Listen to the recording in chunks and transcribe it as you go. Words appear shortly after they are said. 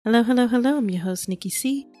Hello, hello, hello. I'm your host, Nikki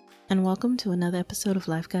C, and welcome to another episode of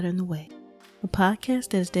Life Got in the Way, a podcast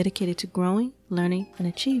that is dedicated to growing, learning, and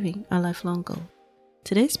achieving our lifelong goal.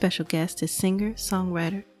 Today's special guest is singer,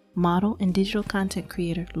 songwriter, model, and digital content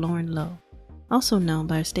creator Lauren Lowe, also known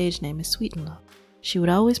by her stage name as Sweet and Low. She would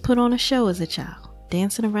always put on a show as a child,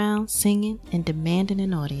 dancing around, singing, and demanding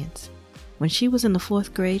an audience. When she was in the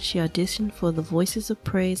 4th grade, she auditioned for the Voices of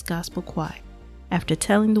Praise Gospel Choir after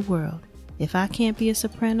telling the world, "If I can't be a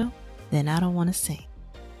soprano, then I don't want to sing."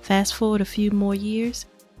 Fast forward a few more years,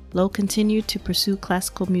 Lowe continued to pursue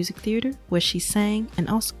classical music theater, where she sang and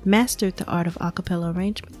also mastered the art of a cappella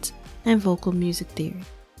arrangements and vocal music theory.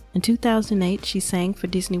 In 2008, she sang for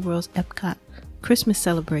Disney World's Epcot Christmas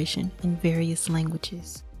celebration in various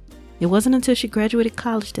languages. It wasn't until she graduated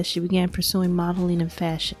college that she began pursuing modeling and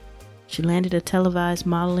fashion. She landed a televised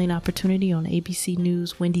modeling opportunity on ABC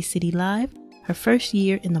News' Windy City Live, her first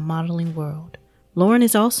year in the modeling world. Lauren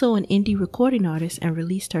is also an indie recording artist and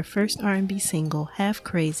released her first R&B single, Half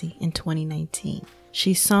Crazy, in 2019.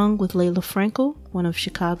 She's sung with Layla Frankel, one of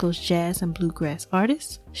Chicago's jazz and bluegrass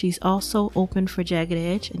artists. She's also opened for Jagged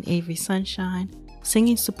Edge and Avery Sunshine,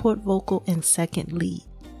 singing support vocal and second lead.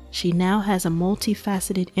 She now has a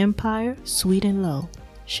multifaceted empire, Sweet and Low.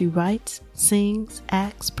 She writes, sings,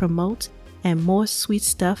 acts, promotes, and more sweet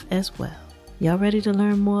stuff as well. Y'all ready to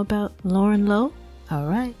learn more about Lauren Lowe? All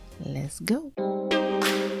right, let's go.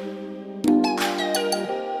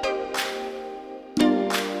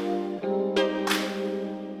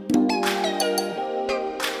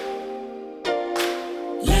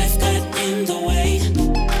 Life got in the way,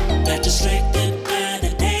 got distracted by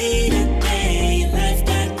the day-to-day. Life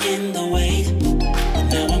got in the way, but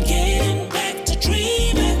now I'm getting back to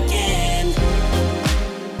dream again.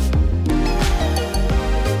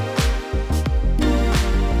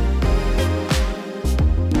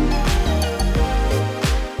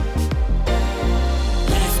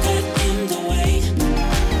 Life got in the way,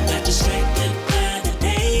 got distracted by the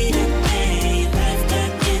day-to-day. Life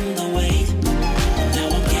got in the way, now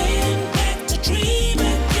I'm getting back to dream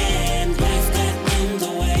again. Life got in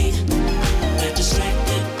the way, got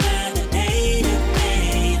distracted by the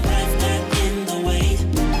day-to-day. Life got in the way,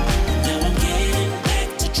 now I'm getting back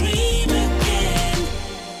to dream again.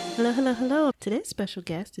 Hello, hello, hello. Today's special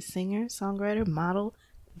guest is singer, songwriter, model,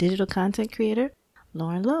 digital content creator,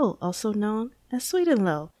 Lauren Lowe, also known as Sweet and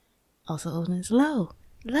Low, also known as Low.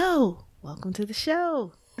 Low, welcome to the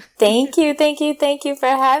show. Thank you for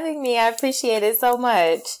having me. I appreciate it so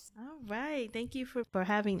much. All right. Thank you for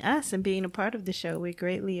having us and being a part of the show. We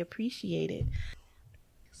greatly appreciate it.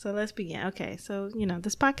 So let's begin. Okay. So,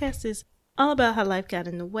 this podcast is all about how life got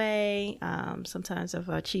in the way, sometimes of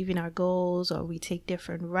achieving our goals, or we take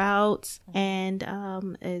different routes. And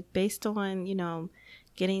it's based on,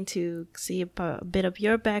 getting to see a bit of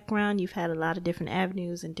your background. You've had a lot of different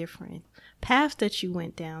avenues and different paths that you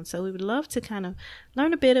went down. So we would love to kind of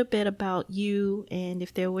learn a bit about you, and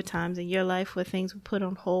if there were times in your life where things were put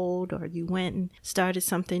on hold, or you went and started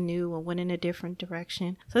something new or went in a different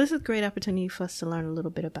direction. So this is a great opportunity for us to learn a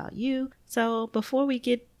little bit about you. So before we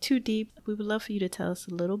get too deep, we would love for you to tell us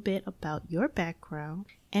a little bit about your background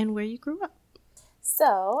and where you grew up.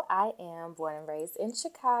 So I am born and raised in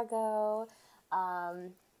Chicago.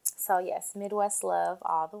 So yes, Midwest love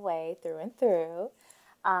all the way through and through.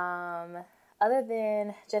 Other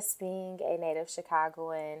than just being a native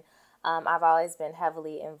Chicagoan, I've always been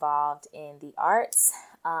heavily involved in the arts.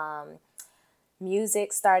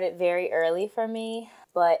 Music started very early for me,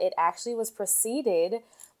 but it actually was preceded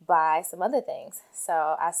by some other things.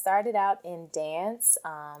 So I started out in dance,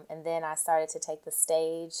 and then I started to take the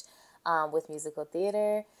stage with musical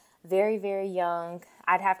theater. Very, very young.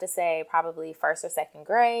 I'd have to say probably 1st or 2nd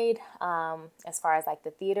grade, as far as like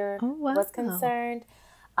the theater was concerned.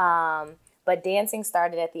 But dancing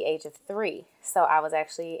started at the age of 3. So I was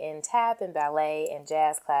actually in tap and ballet and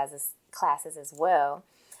jazz classes as well.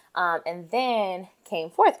 And then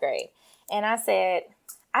came 4th grade. And I said,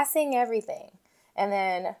 I sing everything. And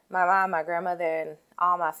then my mom, my grandmother, and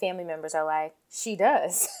all my family members are like, she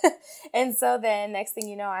does. And so then next thing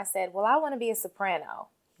you know, I said, well, I want to be a soprano.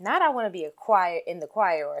 Not I want to be in the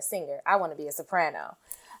choir or a singer. I want to be a soprano.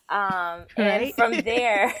 And from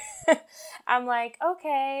there, I'm like,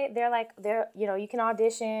 okay, you can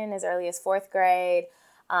audition as early as 4th grade.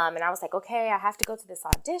 And I was like, okay, I have to go to this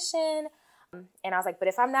audition. And I was like, but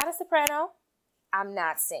if I'm not a soprano, I'm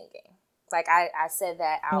not singing. Like I said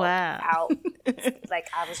that out. Like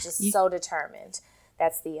I was just so determined.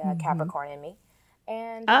 That's the Capricorn in me.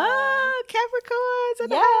 And Capricorns in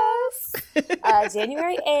the house.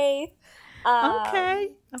 January 8th.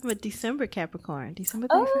 Okay. I'm a December Capricorn. December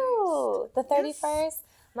 31st. Oh, the 31st? Yes.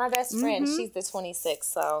 My best friend, she's the 26,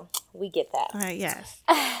 so we get that. All right, yes.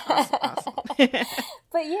 Awesome.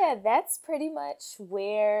 But yeah, that's pretty much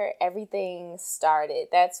where everything started.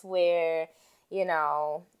 That's where, you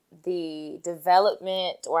know, the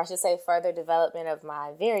development, or I should say further development of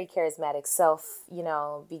my very charismatic self, you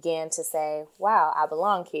know, began to say, wow, I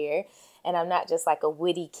belong here. And I'm not just like a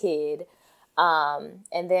witty kid.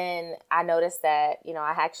 And then I noticed that, you know,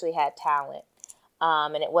 I actually had talent.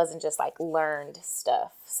 And it wasn't just like learned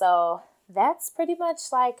stuff. So that's pretty much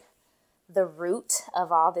like the root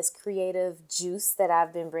of all this creative juice that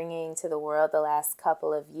I've been bringing to the world the last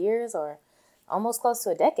couple of years, or almost close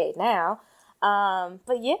to a decade now.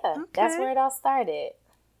 But yeah, that's where it all started.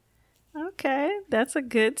 Okay, that's a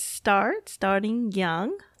good start, starting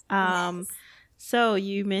young. Yes. So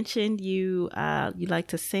you mentioned you like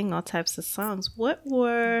to sing all types of songs. What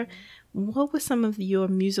were some of your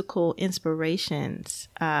musical inspirations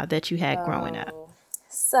that you had growing up?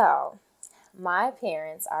 So, my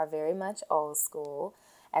parents are very much old school,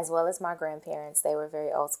 as well as my grandparents. They were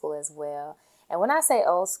very old school as well. And when I say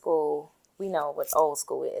old school, we know what old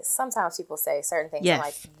school is. Sometimes people say certain things. Yes. I'm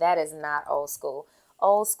like, that is not old school.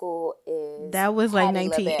 Old school is That was like Patti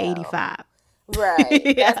LaBelle. 1985.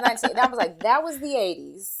 Right. Yeah. That's 19. That was like, that was the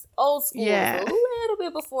 80s. Old school Yeah. was a little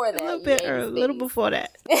bit before that. A little bit, a little before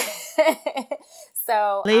that.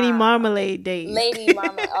 So Lady Marmalade days. Lady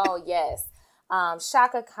Marmalade. Oh yes.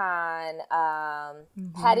 Shaka Khan,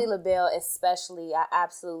 Patti LaBelle especially. I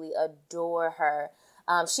absolutely adore her.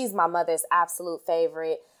 She's my mother's absolute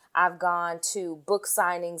favorite. I've gone to book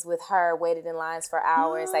signings with her, waited in lines for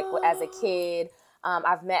hours, like as a kid.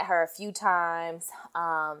 I've met her a few times.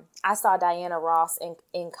 I saw Diana Ross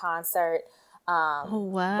in concert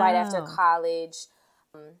right after college.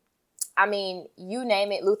 I mean, you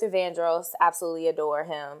name it, Luther Vandross, absolutely adore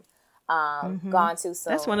him. Gone too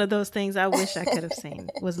soon. That's one of those things I wish I could have seen,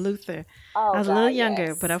 was Luther. Oh, I was a God, little younger,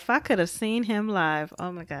 yes. but if I could have seen him live,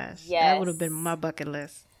 oh my gosh, that would have been my bucket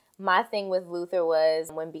list. My thing with Luther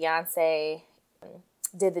was when Beyonce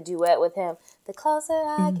did the duet with him, The Closer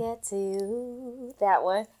I Get to You, that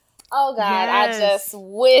one. Oh, God, Yes. I just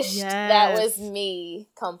wished that Yes. was me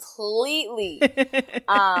completely.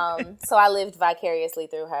 So I lived vicariously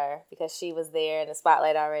through her because she was there in the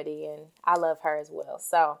spotlight already, and I love her as well.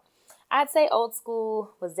 So I'd say old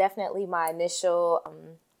school was definitely my initial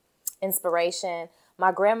inspiration.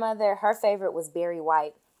 My grandmother, her favorite was Barry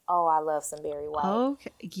White. Oh, I love some Barry White.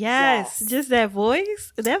 Okay. Yes. Yes. Just that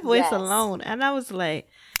voice Yes. alone. And I was like,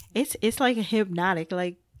 it's like a hypnotic.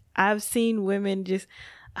 Like I've seen women just,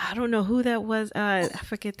 I don't know who that was. I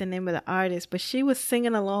forget the name of the artist, but she was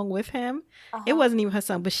singing along with him. It wasn't even her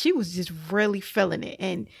song, but she was just really feeling it.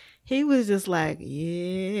 And he was just like,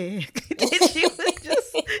 yeah.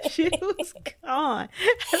 She was gone.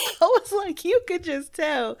 And I was like, you could just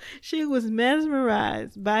tell she was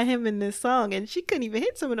mesmerized by him in this song. And she couldn't even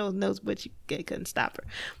hit some of those notes, but she couldn't stop her.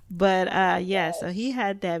 But so he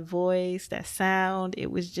had that voice, that sound.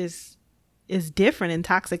 It was just, it's different,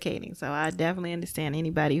 intoxicating. So I definitely understand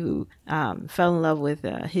anybody who fell in love with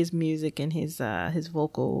his music and his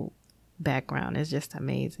vocal background. Is just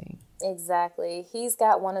amazing. Exactly. He's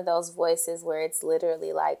got one of those voices where it's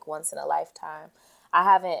literally like once in a lifetime. I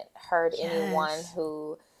haven't heard anyone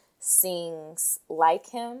who sings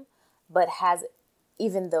like him, but has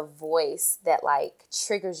even the voice that like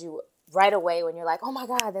triggers you right away when you're like, oh my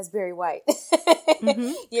God, that's Barry White.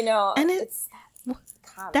 You know, And it's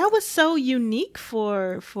common. that was so unique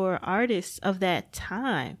for artists of that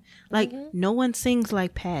time. Like no one sings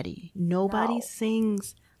like Patti. Nobody No.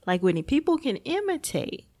 sings like Whitney. People can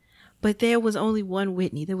imitate, but there was only one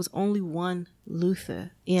Whitney. There was only one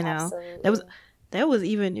Luther. You know, Absolutely. There was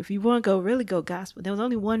even, if you want to really go gospel, there was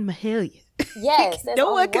only one Mahalia. Yes, there's No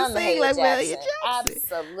only one can one sing Mahalia like Mahalia Jackson.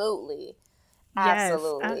 Jackson. Absolutely. Yes,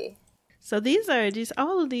 Absolutely. So these are just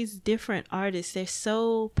all of these different artists. They're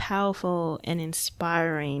so powerful and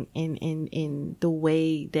inspiring in the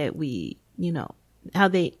way that we, you know, how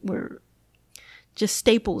they were just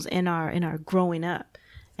staples in our growing up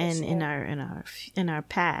and in our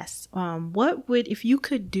past. What would, if you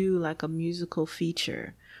could do like a musical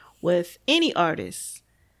feature with any artist,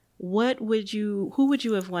 who would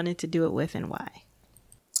you have wanted to do it with and why?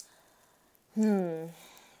 There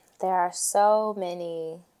are so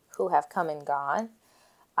many who have come and gone.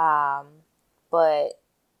 But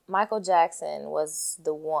Michael Jackson was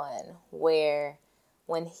the one where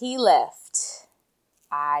when he left,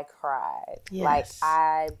 I cried. Yes. Like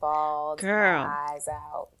I bawled Girl. my eyes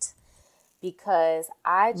out because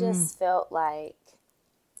I just felt like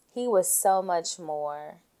he was so much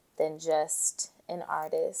more than just an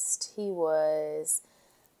artist. He was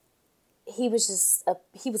he was just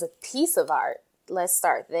he was a piece of art. Let's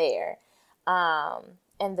start there.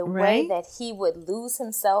 And the way Right? that he would lose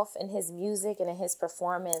himself in his music and in his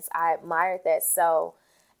performance, I admired that so.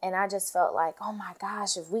 And I just felt like, oh my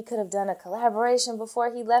gosh, if we could have done a collaboration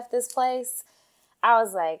before he left this place, I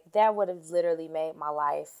was like, that would have literally made my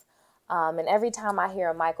life. And every time I hear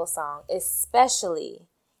a Michael song, especially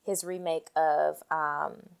his remake of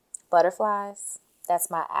Butterflies, that's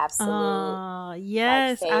my absolute Oh, like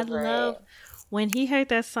yes. I favorite. love when he heard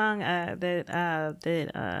that song that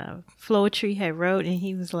Floetry had wrote, and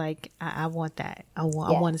he was like, I want that. I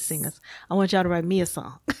want to sing Yes. us. I want y'all to write me a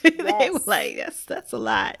song. They were Yes. like, that's a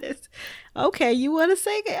lot. Okay, you want to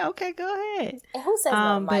sing it? Okay, go ahead. And who says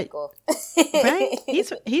no to But Michael? right,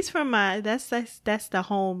 he's from my that's the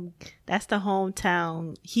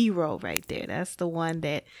hometown hero right there. That's the one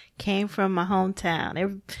that came from my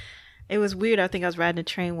hometown. It was weird. I think I was riding a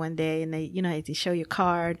train one day, and they show your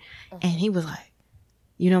card, and he was like,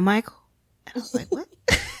 Michael? And I was like, what?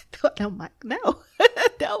 No, Mike, no,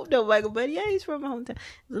 don't know Michael, but yeah, he's from my hometown.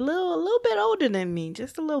 He's a little bit older than me,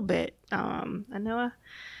 just a little bit. I know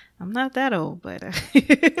I'm not that old, but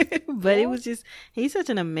but it was just he's such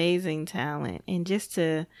an amazing talent, and just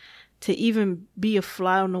to even be a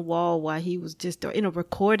fly on the wall while he was just in a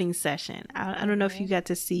recording session. I don't know if you got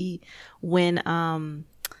to see when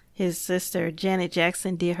his sister Janet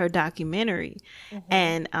Jackson did her documentary,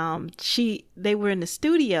 and they were in the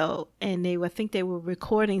studio, and I think they were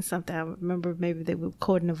recording something. I remember maybe they were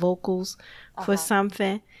recording the vocals for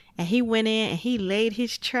something, and he went in and he laid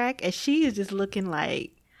his track, and she is just looking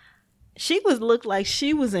like looked like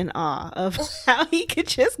she was in awe of how he could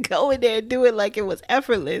just go in there and do it like it was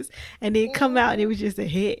effortless, and then come out and it was just a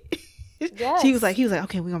hit. Yes. He was like,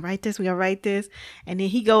 okay, we're gonna write this, and then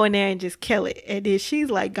he go in there and just kill it, and then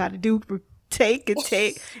she's like, got to do take.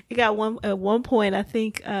 It got at one point, I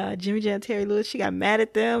think Jimmy Jam and Terry Lewis, she got mad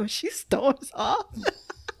at them, and she storms off.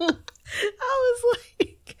 I was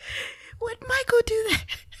like, would Michael do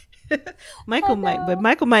that?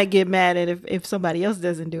 Michael might get mad at if somebody else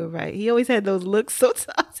doesn't do it right. He always had those looks.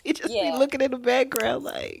 Sometimes he just be looking in the background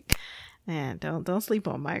like, man, don't sleep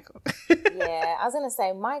on Michael. Yeah, I was gonna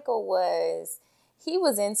say Michael was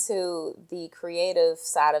into the creative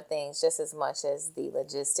side of things just as much as the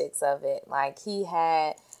logistics of it. Like, he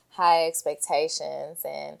had high expectations,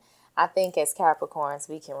 and I think as Capricorns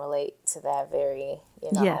we can relate to that very,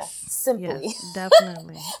 simply. Yes,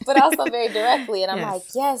 definitely. But also very directly. And I'm Yes. like,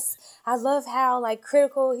 yes, I love how like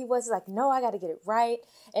critical he was. Like, no, I got to get it right.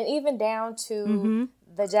 And even down to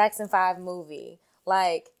the Jackson 5 movie.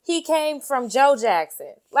 Like, he came from Joe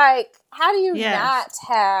Jackson. Like, how do you not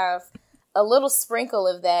have a little sprinkle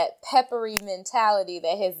of that peppery mentality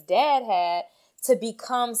that his dad had to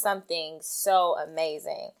become something so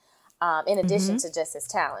amazing, in addition to just his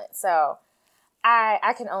talent? So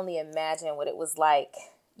I can only imagine what it was like,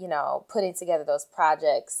 putting together those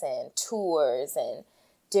projects and tours and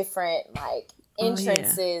different like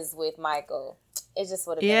entrances with Michael. It just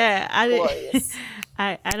would have been glorious.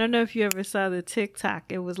 I don't know if you ever saw the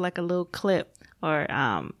TikTok. It was like a little clip or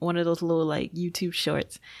one of those little like YouTube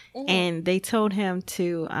shorts, and they told him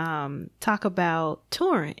to talk about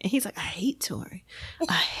touring, and he's like, I hate touring.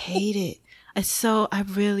 I hate it. I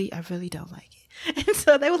really don't like it. And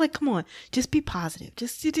so they were like, come on, just be positive.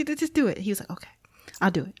 Just do it. He was like, okay,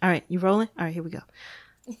 I'll do it. All right, you rolling? All right, here we go.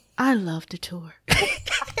 I love to tour.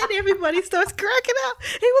 And everybody starts cracking up.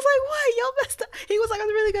 He was like, what? Y'all messed up. He was like, I'm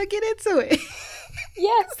really going to get into it.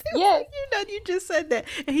 Yes. You just said that.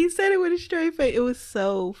 And he said it with a straight face. It was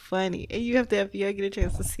so funny. And you have to, if you get a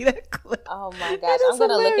chance to see that clip. Oh my gosh, I'm going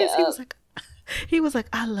to look it up. He was like,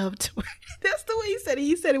 I love touring. That's the way he said it.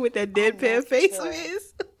 He said it with that deadpan face of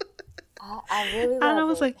his. I really love it. And I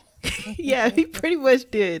was like, yeah, he pretty much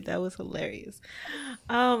did. That was hilarious.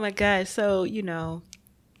 Oh my gosh. So,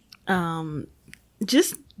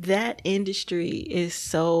 just that industry is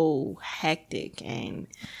so hectic, and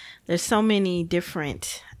there's so many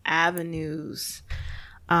different avenues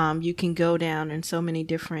you can go down, and so many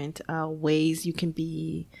different ways you can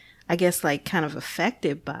be, I guess, like kind of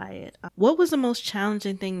affected by it. What was the most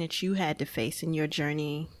challenging thing that you had to face in your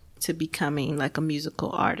journey to becoming like a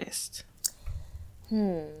musical artist?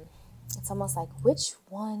 It's almost like, which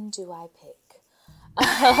one do I pick?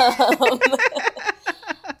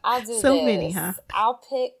 I'll do so this. Many, huh? I'll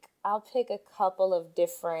pick a couple of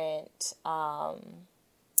different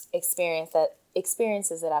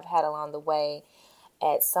experiences that I've had along the way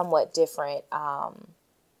at somewhat different,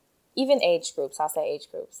 even age groups. I'll say age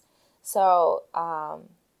groups. So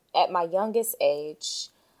at my youngest age,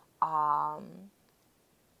 I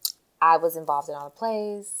was involved in all the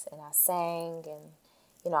plays, and I sang, and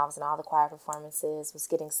I was in all the choir performances, was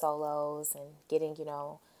getting solos and getting,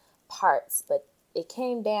 parts. But it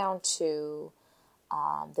came down to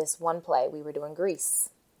this one play. We were doing Grease.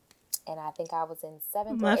 And I think I was in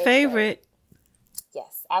 7th My or 8th favorite. grade.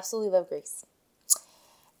 Yes, absolutely love Grease.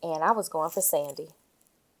 And I was going for Sandy.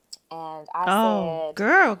 And I said,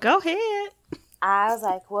 girl, go ahead. I was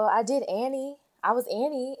like, well, I did Annie. I was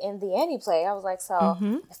Annie in the Annie play. I was like, so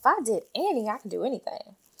if I did Annie, I can do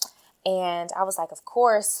anything. And I was like, of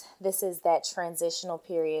course, this is that transitional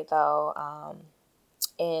period, though,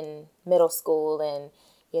 in middle school and,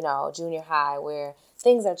 junior high, where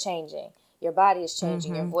things are changing. Your body is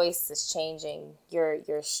changing. Your voice is changing. Your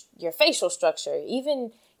facial structure,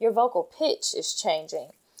 even your vocal pitch is changing.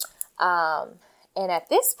 And at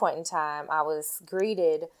this point in time, I was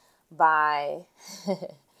greeted by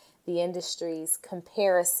the industry's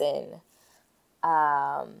comparison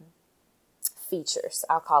features.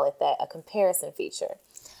 I'll call it that, a comparison feature,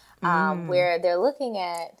 where they're looking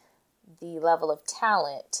at the level of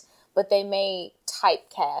talent, but they may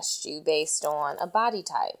typecast you based on a body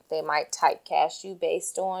type. They might typecast you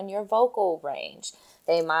based on your vocal range.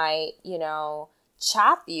 They might,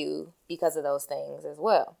 chop you because of those things as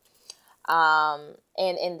well. And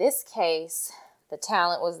in this case, the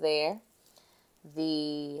talent was there.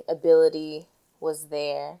 The ability was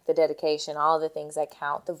there. The dedication, all of the things that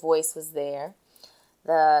count. The voice was there.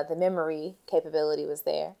 The memory capability was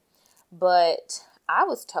there. But I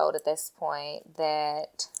was told at this point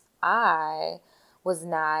that I was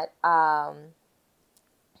not, I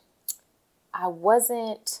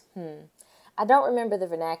wasn't, I don't remember the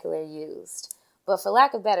vernacular used, but for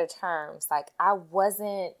lack of better terms, I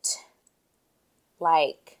wasn't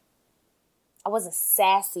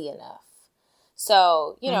sassy enough.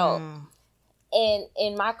 So,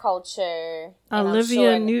 in my culture,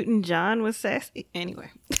 Olivia Newton-John was sassy. Anyway.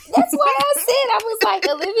 That's what I said. I was like,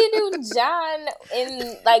 Olivia Newton-John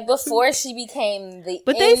before she became the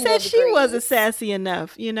But they said she wasn't sassy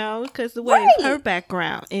enough, because the way her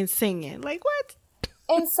background in singing. Like, what?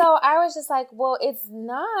 And so I was just like, well, it's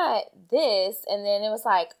not this. And then it was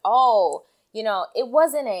like, it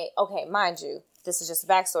wasn't okay, mind you, this is just a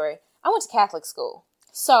backstory. I went to Catholic school.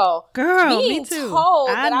 So, girl, being me too. told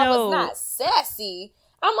that I was not sassy,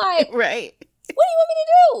 I'm like, right. What do you want me to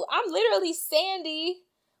do? I'm literally Sandy,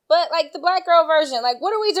 but the black girl version.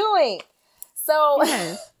 What are we doing? So,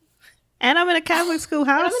 yes. And I'm in a Catholic school.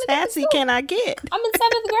 How sassy can I get? I'm in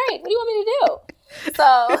 7th grade. What do you want me to do?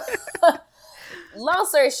 So, long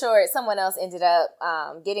story short, someone else ended up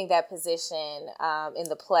getting that position in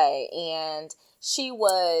the play, and she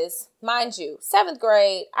was, mind you, 7th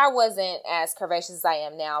grade. I wasn't as curvaceous as I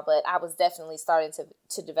am now, but I was definitely starting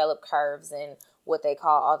to develop curves in what they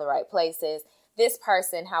call all the right places. This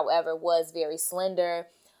person, however, was very slender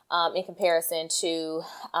in comparison to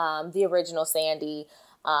the original Sandy,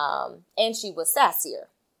 and she was sassier.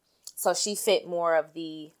 So she fit more of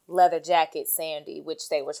the leather jacket Sandy, which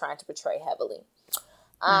they were trying to portray heavily.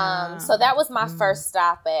 So that was my first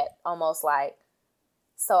stop at almost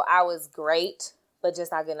so I was great, but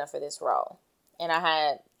just not good enough for this role. And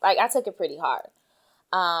I took it pretty hard.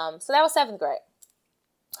 So that was 7th grade.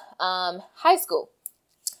 High school,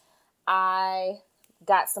 I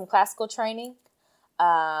got some classical training.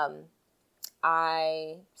 I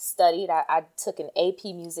studied. I took an AP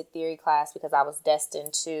music theory class because I was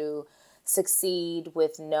destined to succeed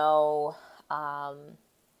with no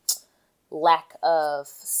lack of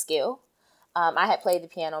skill. I had played the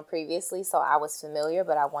piano previously, so I was familiar,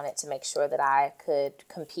 but I wanted to make sure that I could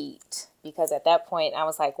compete because at that point I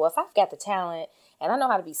was like, well, if I've got the talent and I know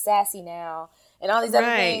how to be sassy now and all these other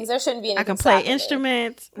things, there shouldn't be anything. I can play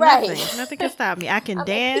instruments. Right. Nothing can stop me. I can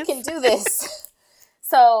dance. We can do this.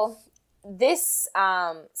 So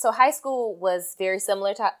high school was very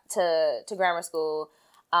similar to grammar school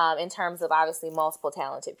in terms of obviously multiple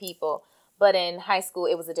talented people. But in high school,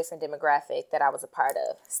 it was a different demographic that I was a part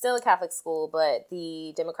of. Still a Catholic school, but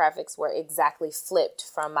the demographics were exactly flipped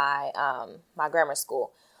from my my grammar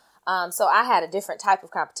school. So I had a different type of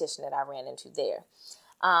competition that I ran into there.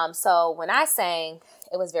 So when I sang,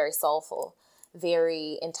 it was very soulful,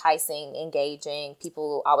 very enticing, engaging.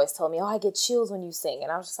 People always told me, I get chills when you sing.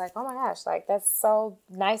 And I was just like, oh my gosh, that's so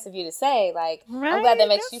nice of you to say. I'm glad that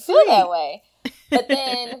makes you feel that way. But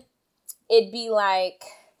then it'd be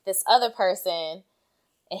this other person,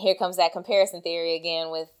 and here comes that comparison theory again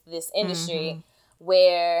with this industry,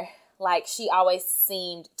 where she always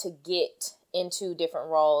seemed to get into different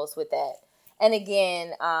roles with that. And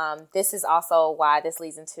again, this is also why this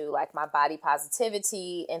leads into my body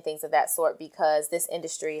positivity and things of that sort, because this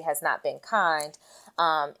industry has not been kind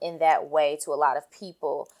in that way to a lot of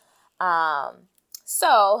people.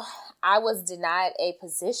 So I was denied a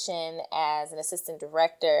position as an assistant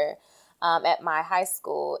director at my high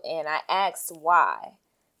school, and I asked why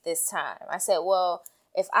this time. I said, well,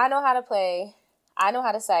 if I know how to play, I know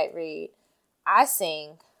how to sight read, I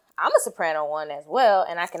sing, I'm a soprano one as well,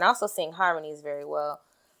 and I can also sing harmonies very well.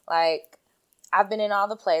 Like, I've been in all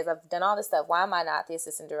the plays, I've done all this stuff. Why am I not the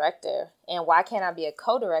assistant director? And why can't I be a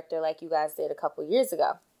co-director like you guys did a couple years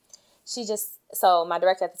ago? So my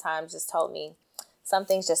director at the time just told me, some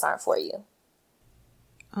things just aren't for you.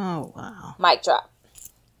 Oh, wow. Mic drop.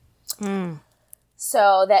 Mm.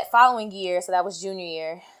 So that following year, so that was junior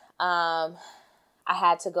year, I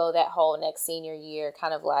had to go that whole next senior year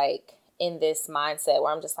kind of like in this mindset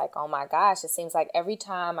where I'm just like, oh my gosh, it seems like every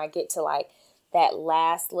time I get to like that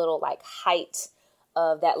last little like height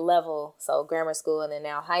of that level, so grammar school and then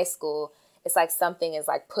now high school, it's like something is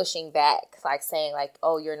like pushing back, like saying like,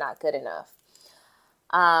 oh, you're not good enough.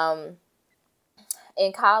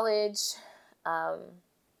 In college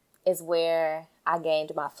is where I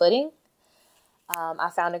gained my footing. I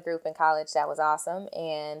found a group in college that was awesome.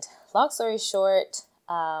 And long story short,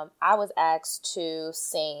 I was asked to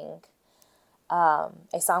sing a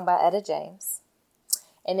song by Etta James.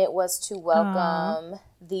 And it was to welcome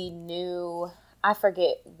the new, I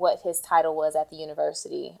forget what his title was at the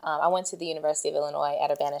university. I went to the University of Illinois at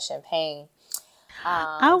Urbana-Champaign.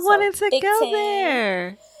 I wanted to Big go Ten.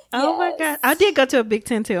 there. Oh my God. I did go to a Big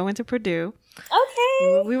Ten too. I went to Purdue.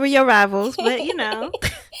 Okay. We were your rivals, but you know,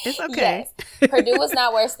 it's okay. Yes. Purdue was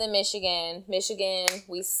not worse than Michigan. Michigan,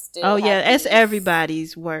 we still Oh have yeah, it's beef.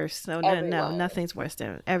 everybody's worse. So no, Everyone. nothing's worse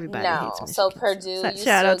than everybody No. hates Michigan. So Purdue, you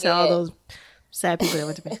shout out to still all get- those sad people that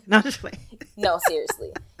went to Michigan. No, just playing. No,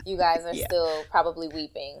 seriously. You guys are Yeah. still probably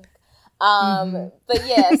weeping. But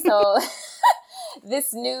yeah, so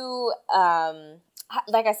this new,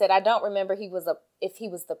 like I said, I don't remember if he was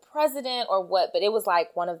the president or what, but it was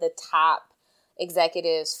like one of the top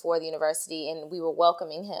executives for the university, and we were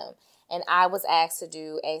welcoming him. And I was asked to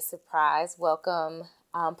do a surprise welcome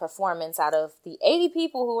performance out of the 80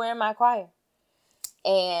 people who were in my choir.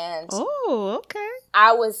 And Oh, okay.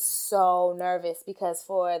 I was so nervous because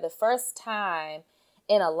for the first time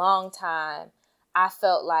in a long time, I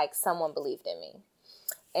felt like someone believed in me.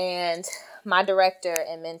 And my director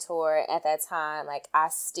and mentor at that time, like I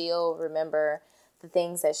still remember the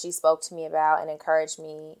things that she spoke to me about and encouraged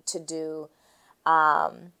me to do.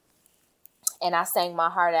 And I sang my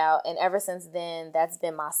heart out. And ever since then, that's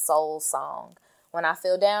been my soul song. When I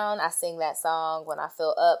feel down, I sing that song. When I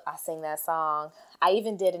feel up, I sing that song. I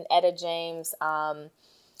even did an Etta James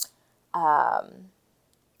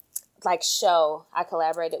like show. I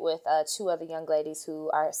collaborated with 2 other young ladies who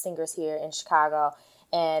are singers here in Chicago.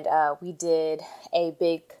 And we did a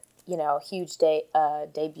big, huge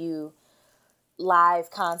debut live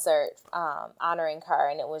concert honoring her.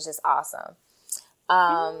 And it was just awesome.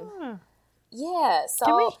 Yeah,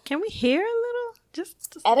 so Can we hear a little?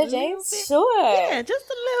 Just Etta a little James, bit? sure. Yeah, just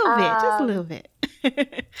a little bit. Just a little bit.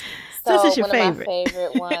 So this is your one favorite. of my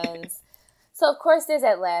favorite ones. So of course there's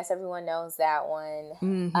At Last. Everyone knows that one.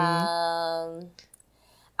 Mhm.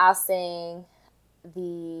 I'll sing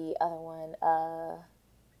the other one.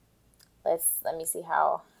 Let me see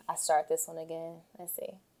how I start this one again. Let's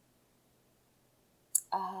see.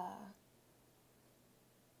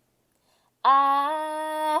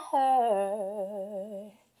 I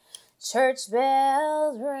heard church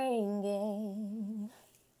bells ringing.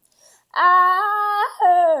 I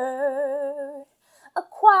heard a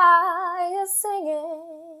choir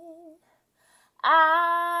singing.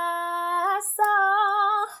 I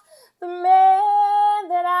saw the man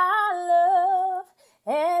that I love,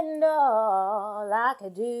 and all I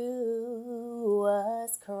could do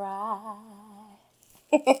was cry.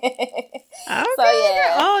 Okay. So,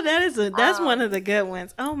 yeah. Oh, that's one of the good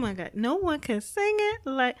ones. Oh my God, no one can sing it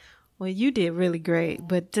like. Well, you did really great,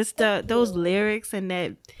 but just those lyrics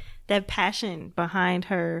and that passion behind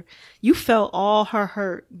her, you felt all her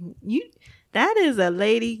hurt. That is a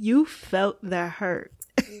lady. You felt the hurt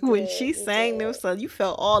when she sang them. So you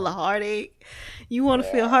felt all the heartache. You want to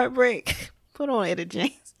feel heartbreak? Put on Etta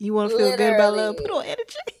James. You want to feel good about love? Put on Etta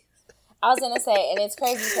James. I was going to say, and it's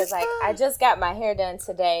crazy because like I just got my hair done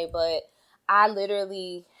today, but I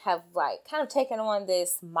literally have like kind of taken on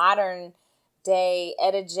this modern day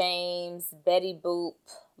Etta James, Betty Boop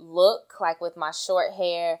look, like with my short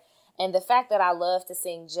hair. And the fact that I love to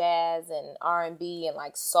sing jazz and R&B and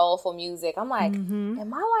like soulful music, I'm like,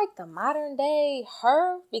 am I like the modern day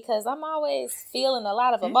her? Because I'm always feeling a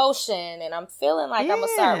lot of emotion and I'm feeling like I'm going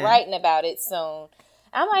to start writing about it soon.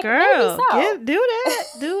 I'm like, girl, maybe so. do that.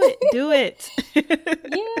 Do it.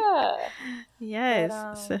 Yeah.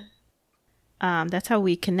 Yes. that's how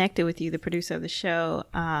we connected with you, the producer of the show,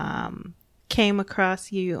 came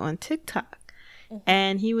across you on TikTok.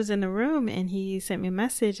 And he was in the room and he sent me a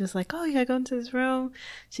message. It was like, oh, you gotta go into this room.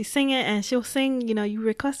 She's singing and she'll sing, you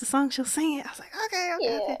request a song, she'll sing it. I was like,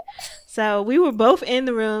 okay. So we were both in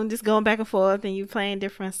the room just going back and forth and you playing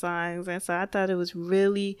different songs. And so I thought it was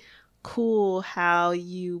really cool how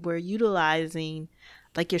you were utilizing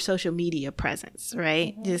like your social media presence,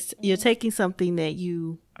 right? Just you're taking something that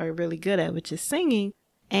you are really good at, which is singing,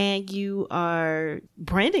 and you are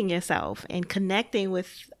branding yourself and connecting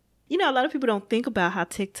with, a lot of people don't think about how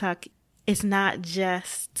TikTok is not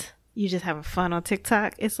just you just having fun on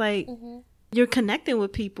TikTok. It's like you're connecting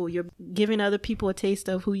with people. You're giving other people a taste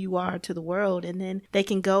of who you are to the world, and then they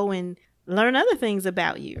can go and learn other things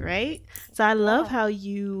about you, right? So I love how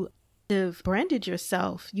you have branded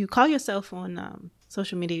yourself. You call yourself on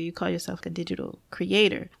social media, you call yourself a digital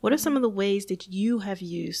creator. What are some of the ways that you have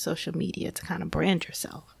used social media to kind of brand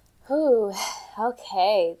yourself? Ooh,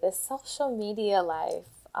 okay. The social media life.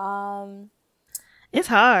 It's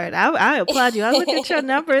hard. I applaud you. I look at your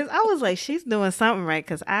numbers. I was like, she's doing something right.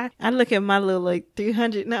 Because I look at my little like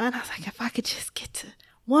 300 now and I was like, if I could just get to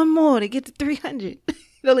one more to get to 300. It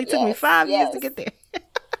only took me 5 years to get there.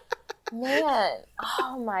 Man,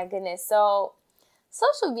 oh my goodness. So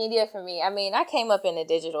social media for me, I mean, I came up in a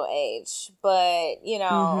digital age, but,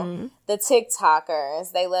 the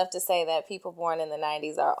TikTokers, they love to say that people born in the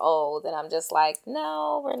 90s are old. And I'm just like,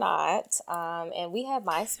 no, we're not. And we have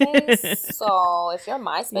MySpace. So if your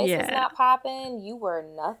MySpace is not popping, you were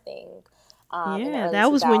nothing.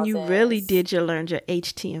 That was 2000s. When you really did learn your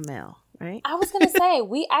HTML. Right? I was going to say,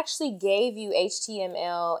 we actually gave you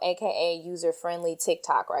HTML, aka user-friendly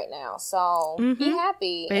TikTok right now. So be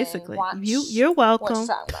happy. Basically. And you're welcome. What you're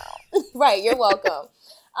talking about. Right, you're welcome.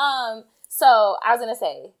 So I was going to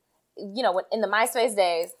say, in the MySpace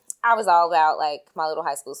days, I was all about like my little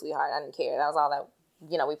high school sweetheart. I didn't care. That was all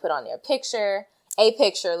that, we put on there. A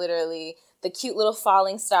picture, literally, the cute little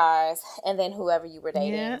falling stars, and then whoever you were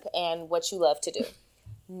dating and what you love to do.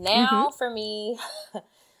 Now, for me...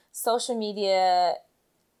 social media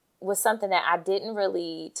was something that I didn't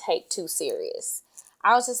really take too serious.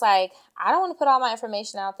 I was just like, I don't want to put all my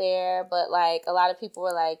information out there, but like a lot of people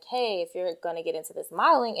were like, hey, if you're going to get into this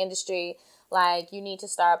modeling industry, like you need to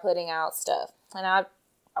start putting out stuff. And I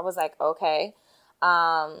was like, okay.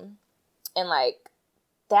 And like,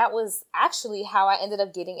 that was actually how I ended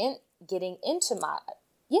up getting into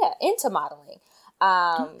modeling.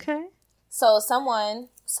 Okay. So someone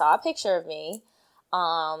saw a picture of me.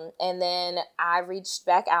 And then I reached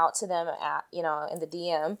back out to them in the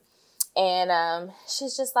DM, and,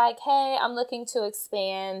 she's just like, hey, I'm looking to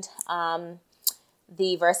expand,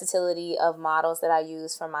 the versatility of models that I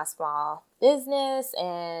use for my small business.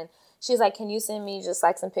 And she's like, can you send me just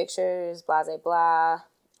like some pictures, blah, blah,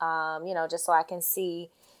 blah, just so I can see,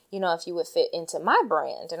 if you would fit into my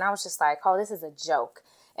brand. And I was just like, oh, this is a joke.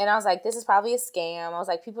 And I was like, this is probably a scam. I was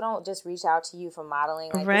like, people don't just reach out to you for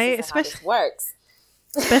modeling. Like, right? This isn't how this works.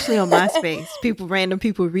 Especially on MySpace, random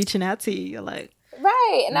people reaching out to you. You're like,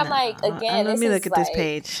 right. And I'm like, again, let me look at this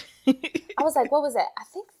page. I was like, what was that? I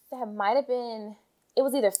think that might have been, it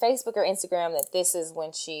was either Facebook or Instagram that this is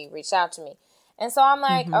when she reached out to me. And so I'm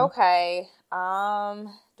like, okay, do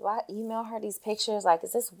I email her these pictures? Like,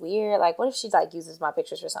 is this weird? Like, what if she like uses my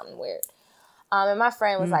pictures for something weird? And my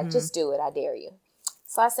friend was like, just do it. I dare you.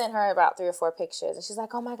 So I sent her about 3 or 4 pictures, and she's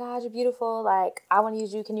like, oh my God, you're beautiful. Like, I want to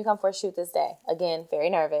use you. Can you come for a shoot this day? Again, very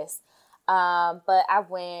nervous. But I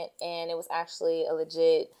went, and it was actually a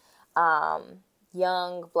legit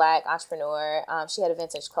young Black entrepreneur. She had a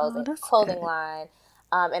vintage clothing line.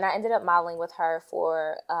 And I ended up modeling with her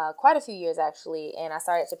for quite a few years, actually. And I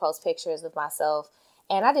started to post pictures of myself.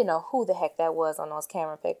 And I didn't know who the heck that was on those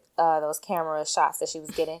camera shots that she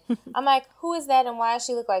was getting. I'm like, who is that, and why does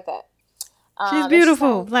she look like that? She's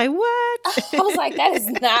beautiful. Like, what? I was like, that is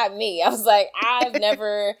not me. I was like, I've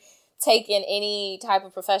never taken any type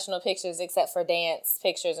of professional pictures except for dance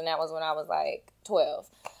pictures. And that was when I was like 12.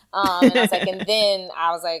 And I was like, and then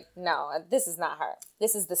I was like, no, this is not her.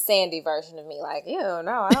 This is the Sandy version of me. Like, ew,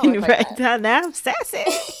 no, I don't look like that. Now I'm sassy.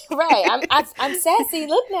 Right. I'm sassy.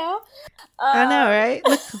 Look now. I know, right?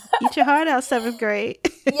 Look, eat your heart out, 7th grade.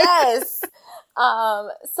 Yes.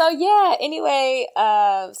 So yeah, anyway,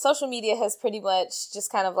 social media has pretty much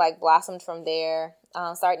just kind of like blossomed from there.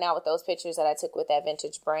 Starting out with those pictures that I took with that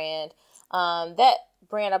vintage brand. That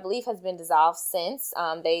brand, I believe, has been dissolved since.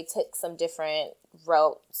 They took some different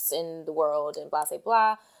routes in the world and blah, blah,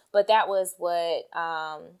 blah. But that was what,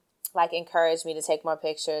 encouraged me to take more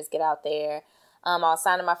pictures, get out there. I was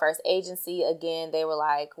signing my first agency. Again, they were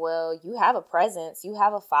like, well, you have a presence, you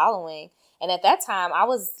have a following, And at that time, I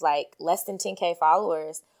was like less than 10K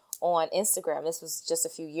followers on Instagram. This was just a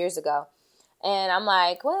few years ago. And I'm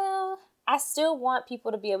like, well, I still want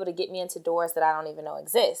people to be able to get me into doors that I don't even know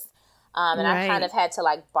exist. And I kind of had to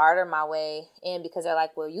like barter my way in because they're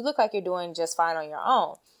like, well, you look like you're doing just fine on your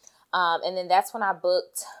own. And then that's when I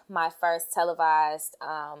booked my first televised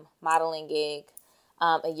modeling gig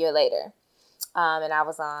a year later. And I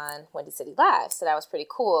was on Windy City Live. So that was pretty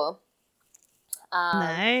cool.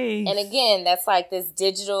 Nice. And again, that's like this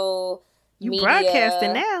digital you media,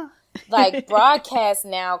 broadcasting now. like broadcast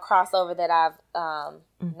now crossover that I've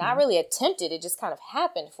not really attempted. It just kind of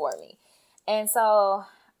happened for me. And so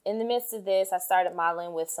in the midst of this, I started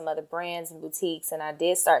modeling with some other brands and boutiques, and I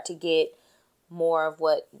did start to get more of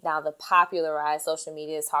what now the popularized social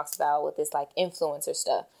media talks about with this like influencer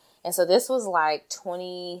stuff. And so this was like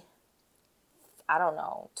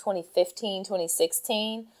 2015,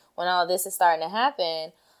 2016, when all this is starting to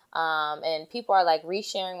happen. And people are like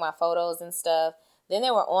resharing my photos and stuff. Then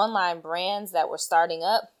there were online brands that were starting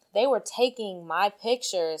up. They were taking my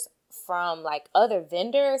pictures from like other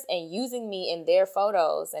vendors and using me in their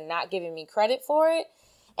photos and not giving me credit for it.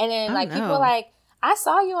 And then people were like, I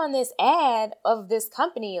saw you on this ad of this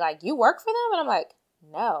company. Like, you work for them? And I'm like,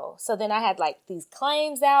 no. So then I had like these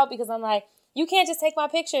claims out because I'm like, you can't just take my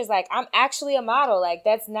pictures. Like, I'm actually a model. Like,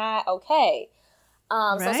 that's not okay.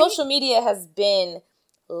 So social media has been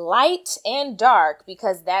light and dark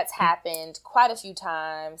because that's happened quite a few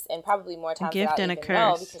times and probably more times than I even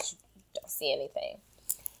know because you don't see anything.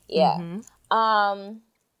 Yeah.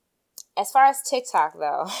 As far as TikTok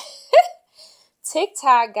though,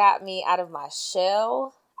 TikTok got me out of my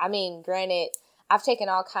shell. I mean, granted, I've taken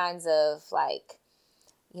all kinds of like,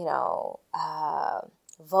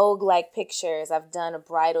 Vogue-like pictures. I've done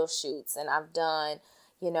bridal shoots and I've done,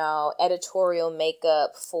 editorial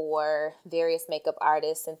makeup for various makeup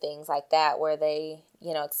artists and things like that where they,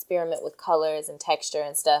 experiment with colors and texture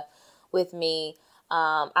and stuff with me.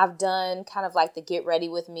 I've done kind of like the get ready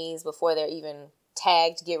with me's before they're even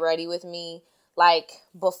tagged get ready with me. Like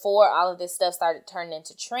before all of this stuff started turning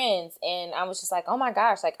into trends. And I was just like, oh my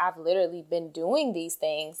gosh, like I've literally been doing these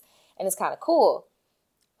things and it's kind of cool.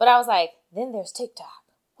 But I was like, then there's TikTok.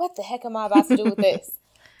 What the heck am I about to do with this?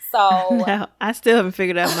 So no, I still haven't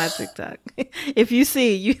figured out my TikTok. If you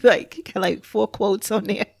see, you got 4 quotes on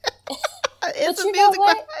there. It's but you know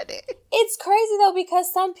what? It's crazy though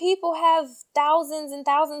because some people have thousands and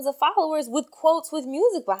thousands of followers with quotes with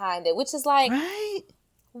music behind it, which is like, right?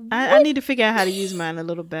 I need to figure out how to use mine a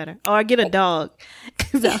little better, or I get a dog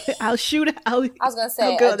because I'll shoot. I was gonna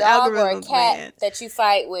say a dog or a cat that you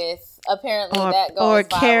fight with. Apparently, that goes or a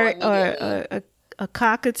viral carrot immediately. or a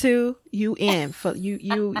cockatoo. You in for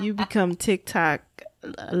you become TikTok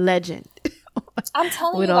legend. I'm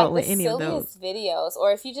telling with you, all, like the any silliest videos,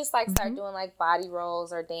 or if you just like start doing like body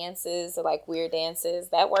rolls or dances or like weird dances,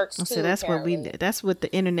 that works too. So that's apparently. what we did. That's what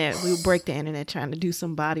the internet. We would break the internet trying to do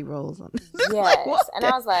some body rolls on. Yes, and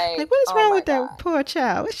I was like, what is wrong with that poor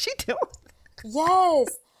child? What's she doing?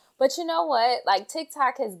 Yes, but you know what? Like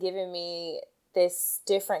TikTok has given me this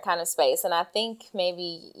different kind of space, and I think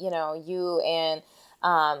maybe you and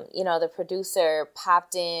the producer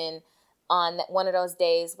popped in on one of those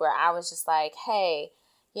days where I was just like, hey,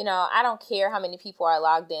 I don't care how many people are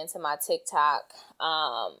logged into my TikTok.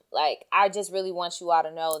 Like, I just really want you all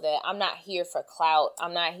to know that I'm not here for clout.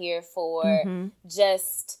 I'm not here for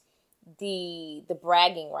just the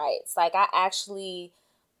bragging rights. Like, I actually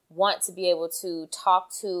want to be able to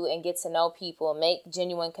talk to and get to know people, make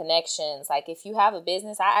genuine connections. Like, if you have a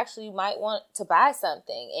business, I actually might want to buy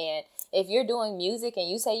something. And if you're doing music and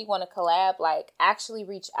you say you want to collab, like actually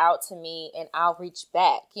reach out to me and I'll reach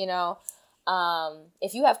back,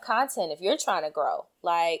 if you have content, if you're trying to grow,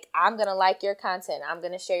 like I'm going to like your content. I'm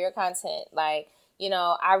going to share your content. Like,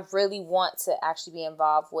 I really want to actually be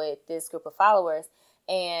involved with this group of followers.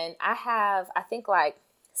 And I have, I think like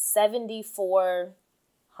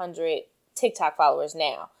 7,400 TikTok followers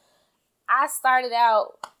now. I started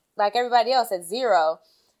out like everybody else at 0.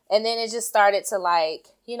 And then it just started to like,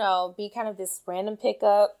 be kind of this random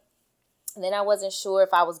pickup. And then I wasn't sure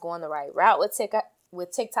if I was going the right route with TikTok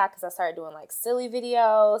because I started doing like silly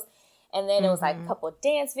videos. And then it was like a couple of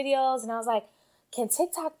dance videos. And I was like, can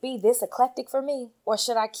TikTok be this eclectic for me? Or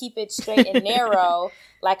should I keep it straight and narrow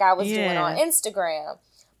like I was doing on Instagram?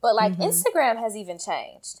 But like Instagram has even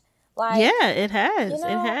changed. Like, yeah, it has. It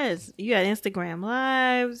has. You got Instagram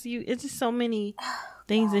Lives. It's just so many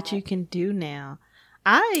things that you can do now.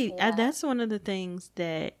 That's one of the things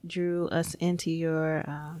that drew us into your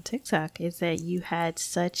TikTok, is that you had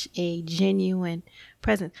such a genuine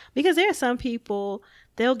presence. Because there are some people,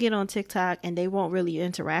 they'll get on TikTok and they won't really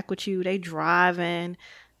interact with you. They driving,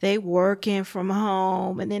 they working from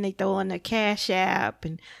home, and then they throw on their Cash App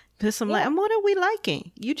and put some like, what are we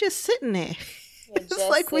liking? You just sitting there. It's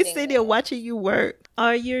like we sit there watching you work,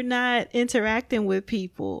 or you're not interacting with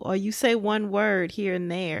people, or you say one word here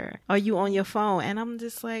and there, or you on your phone, and I'm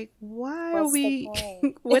just like, why are we?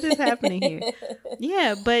 What is happening here?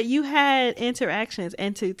 Yeah, but you had interactions,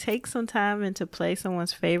 and to take some time and to play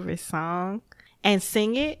someone's favorite song and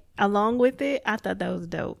sing it along with it, I thought that was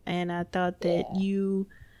dope, and I thought that you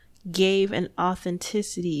gave an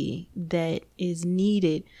authenticity that is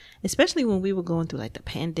needed, especially when we were going through like the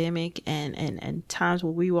pandemic and times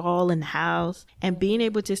where we were all in the house, and being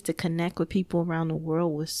able just to connect with people around the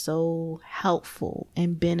world was so helpful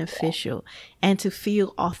and beneficial, and to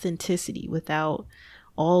feel authenticity without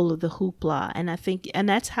all of the hoopla. And I think, and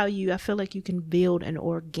that's how I feel like you can build an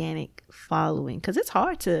organic following, because it's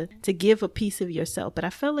hard to give a piece of yourself, but I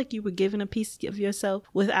felt like you were giving a piece of yourself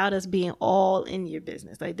without us being all in your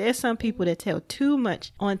business. Like, there's some people that tell too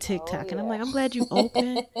much on TikTok, and I'm like, I'm glad you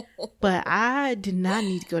open, but I did not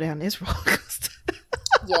need to go down this roller coaster.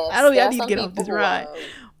 Yes, I need to get off this ride.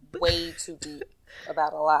 Way too deep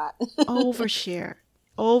about a lot. Overshare.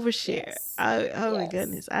 Yes. My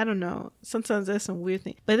goodness, I don't know, sometimes there's some weird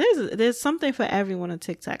thing, but there's something for everyone on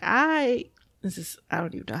TikTok. I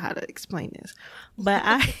don't even know how to explain this, but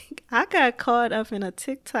I got caught up in a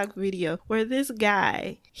TikTok video where this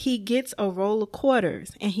guy, he gets a roll of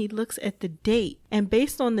quarters and he looks at the date, and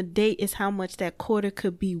based on the date is how much that quarter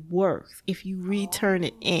could be worth if you return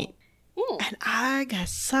it in. And I got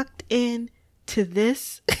sucked in to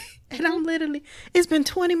this. And I'm literally, it's been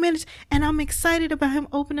 20 minutes and I'm excited about him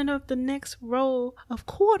opening up the next roll of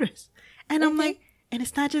quarters. And I'm like, and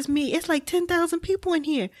it's not just me, it's like 10,000 people in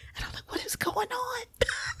here. And I'm like, what is going on?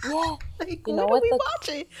 Yeah. Like, you know what are we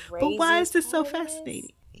watching? But why is this so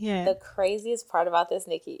fascinating? Yeah. The craziest part about this,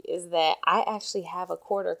 Nikki, is that I actually have a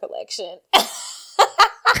quarter collection.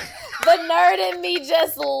 The nerd in me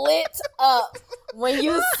just lit up when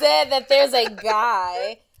you said that there's a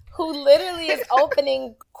guy who literally is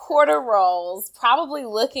opening quarter rolls, probably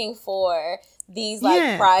looking for these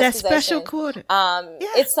like prize that possessions. Special quarter.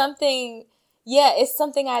 It's something. Yeah, it's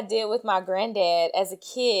something I did with my granddad as a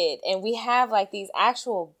kid, and we have like these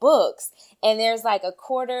actual books, and there's like a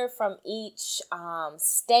quarter from each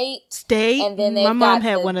state, and then my mom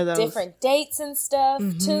had one of those different dates and stuff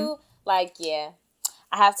too. Like, yeah,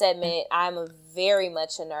 I have to admit, I'm very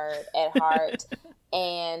much a nerd at heart,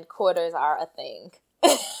 and quarters are a thing.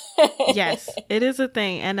 Yes, it is a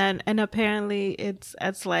thing, and apparently it's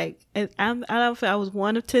like I was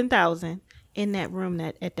one of 10,000 in that room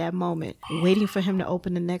at that moment, waiting for him to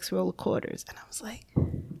open the next roll of quarters, and I was like,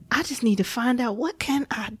 I just need to find out, what can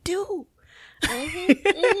I do?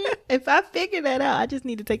 If I figure that out, I just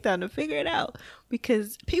need to take time to figure it out,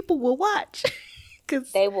 because people will watch.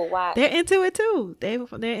 Because they will watch. They're into it too. They're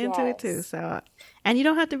into it too. So, and you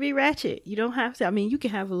don't have to be ratchet. You don't have to. I mean, you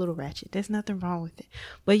can have a little ratchet. There's nothing wrong with it.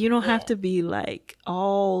 But you don't have to be like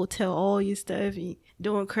tell all your stuff. You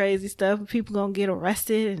doing crazy stuff. People gonna get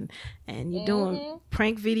arrested, and you're doing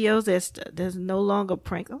prank videos. There's no longer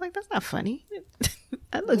pranks. I'm like, that's not funny.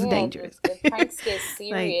 That looks dangerous. The pranks get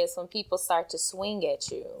serious when people start to swing at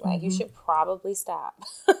you. Like, you should probably stop.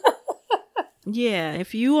 Yeah,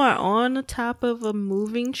 if you are on the top of a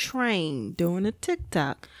moving train doing a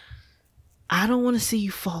TikTok, I don't want to see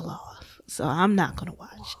you fall off, so I'm not going to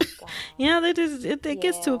watch. It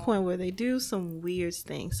gets to a point where they do some weird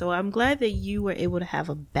things. So I'm glad that you were able to have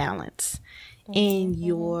a balance in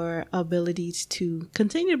your abilities to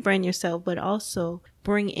continue to brand yourself, but also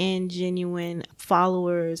bring in genuine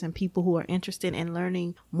followers and people who are interested in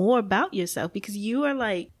learning more about yourself, because you're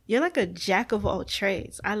like a jack of all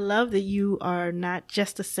trades. I love that you are not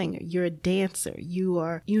just a singer, you're a dancer.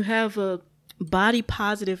 You have a body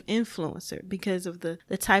positive influencer because of the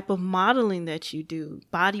type of modeling that you do,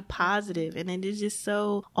 body positive, and it is just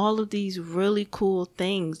so all of these really cool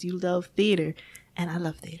things. You love theater, and I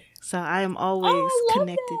love theater. So I am always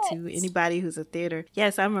connected to anybody who's a theater.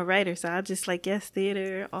 Yes, I'm a writer, so I just like,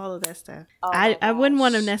 theater, all of that stuff. I wouldn't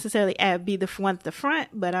want to necessarily be the one at the front,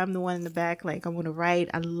 but I'm the one in the back. Like, I want to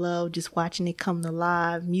write. I love just watching it come to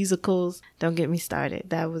life. Musicals, don't get me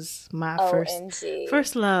started. That was my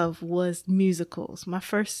first love was musicals. My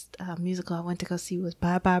first musical I went to go see was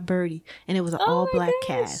Bye Bye Birdie, and it was an all-black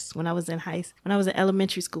cast. When I was in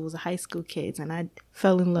elementary school, it was a high school kids, and I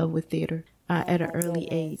fell in love with theater at an my early goodness.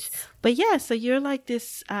 age. But yeah, so you're like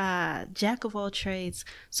this jack of all trades.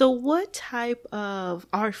 So what type of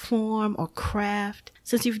art form or craft,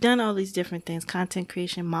 since you've done all these different things, content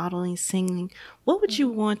creation, modeling, singing, what would you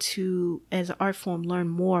want to, as an art form, learn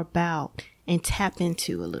more about and tap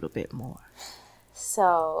into a little bit more?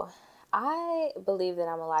 So I believe that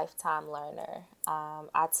I'm a lifetime learner.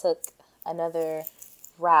 I took another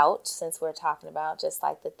route, since we're talking about just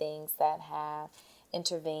like the things that have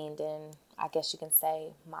intervened in, I guess you can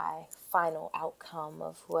say, my final outcome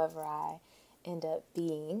of whoever I end up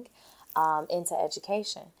being, into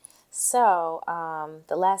education. So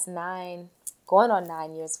the last going on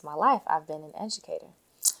 9 years of my life, I've been an educator.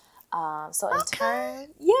 So in turn,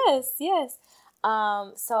 yes.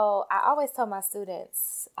 So I always tell my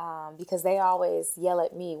students, because they always yell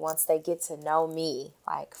at me once they get to know me,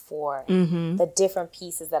 like for the different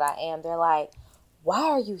pieces that I am, they're like, why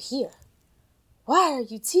are you here? Why are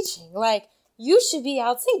you teaching? Like, you should be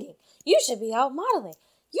out singing. You should be out modeling.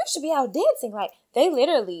 You should be out dancing. Like, they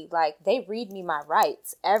literally, like, they read me my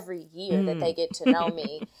rights every year that they get to know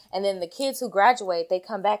me. And then the kids who graduate, they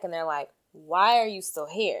come back and they're like, why are you still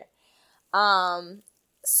here?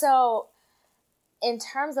 So in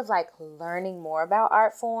terms of like learning more about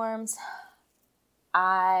art forms,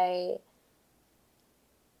 I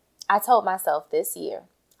told myself this year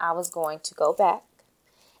I was going to go back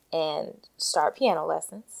and start piano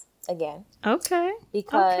lessons again. Okay.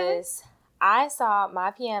 Because I saw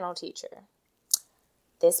my piano teacher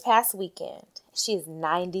this past weekend. She is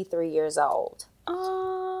 93 years old.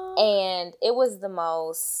 Oh. And it was the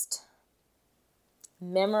most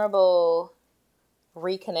memorable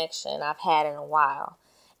reconnection I've had in a while.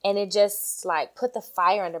 And it just like put the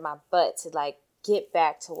fire under my butt to like get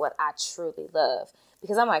back to what I truly love.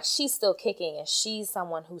 Because I'm like, she's still kicking, and she's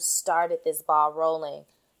someone who started this ball rolling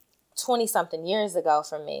 20 something years ago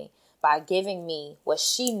for me by giving me what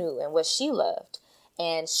she knew and what she loved.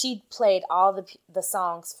 And she played all the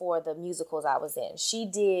songs for the musicals I was in. She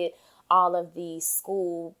did all of the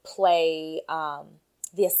school play,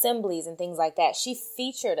 the assemblies and things like that. She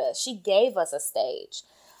featured us. She gave us a stage.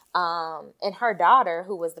 And her daughter,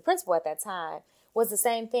 who was the principal at that time, was the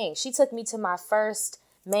same thing. She took me to my first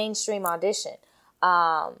mainstream audition.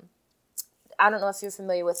 I don't know if you're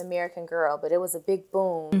familiar with American Girl, but it was a big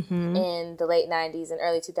boom in the late 90s and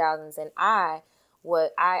early 2000s. And I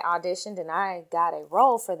auditioned and I got a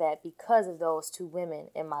role for that because of those two women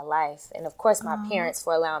in my life. And of course, my parents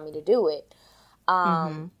for allowing me to do it.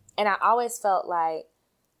 And I always felt like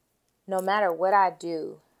no matter what I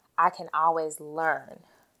do, I can always learn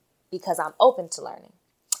because I'm open to learning.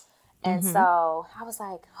 And so I was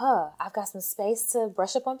like, I've got some space to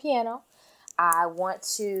brush up on piano. I want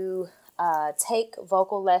to take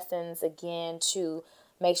vocal lessons again to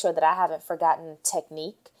make sure that I haven't forgotten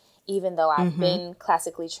technique, even though I've been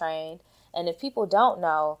classically trained. And if people don't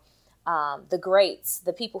know, the greats,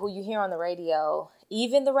 the people who you hear on the radio,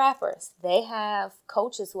 even the rappers, they have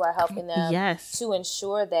coaches who are helping them to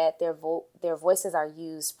ensure that their voices are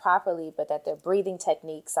used properly, but that their breathing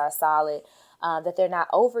techniques are solid, that they're not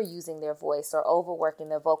overusing their voice or overworking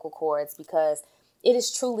their vocal cords, because it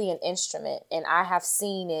is truly an instrument, and I have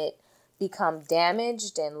seen it become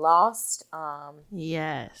damaged and lost.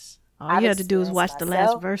 Yes. All you have to do is watch the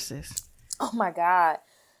last verses. Oh my God.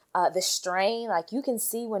 The strain, like you can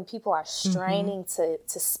see when people are straining to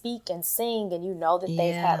speak and sing, and you know that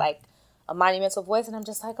they've had like a monumental voice, and I'm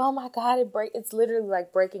just like, oh my God, it's literally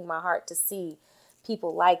like breaking my heart to see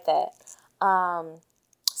people like that.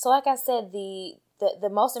 So like I said, the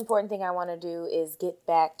most important thing I want to do is get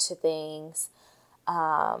back to things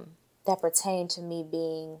that pertain to me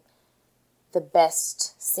being the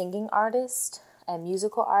best singing artist and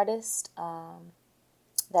musical artist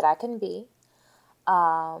that I can be.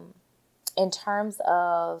 In terms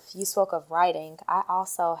of, you spoke of writing, I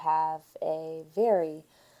also have a very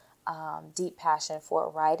deep passion for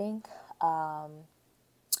writing. I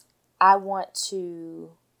want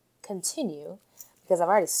to continue because I've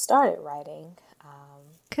already started writing.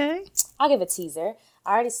 Okay. I'll give a teaser.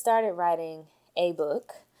 I already started writing a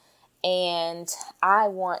book, and I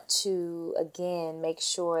want to, again, make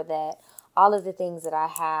sure that all of the things that I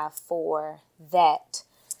have for that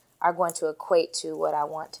are going to equate to what I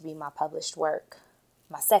want to be my published work,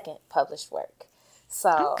 my second published work.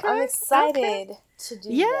 So I'm excited to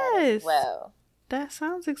do that as well. That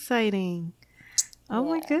sounds exciting. Oh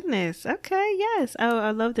my goodness. Okay. Yes. Oh,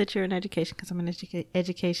 I love that you're in education, because I'm in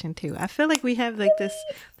education too. I feel like we have like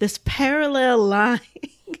this parallel line.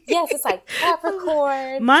 Yes, it's like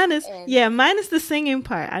Capricorn. Minus the singing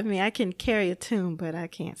part. I mean, I can carry a tune, but I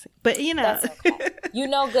can't sing. But you know, that's okay. You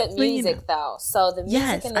know good music, though. So the music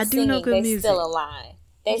Yes, and the I do know singing, good they music. still align.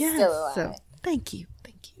 They still align. So thank you.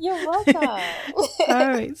 You're welcome. All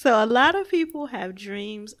right. So a lot of people have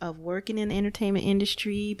dreams of working in the entertainment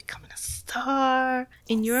industry, becoming a star.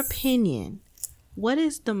 In your opinion, what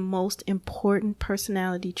is the most important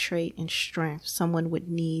personality trait and strength someone would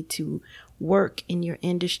need to work in your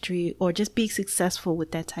industry or just be successful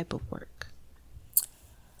with that type of work?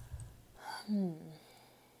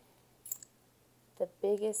 The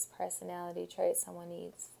biggest personality trait someone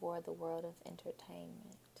needs for the world of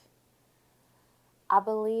entertainment. I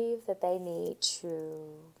believe that they need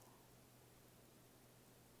to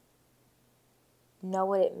know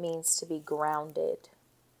what it means to be grounded.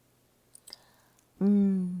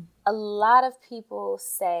 A lot of people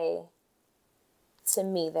say to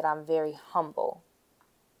me that I'm very humble.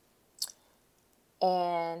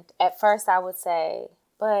 And at first I would say,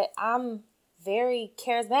 but I'm very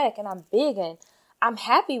charismatic and I'm big and I'm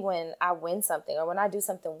happy when I win something or when I do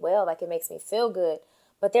something well, like it makes me feel good.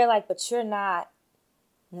 But they're like, but you're not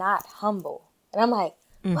humble. And I'm like,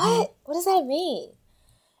 what? What does that mean?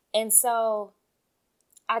 And so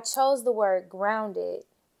I chose the word grounded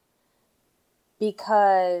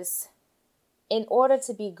because in order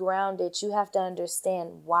to be grounded, you have to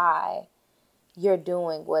understand why you're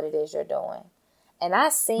doing what it is you're doing. And I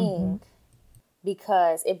sing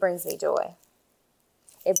because it brings me joy.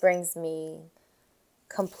 It brings me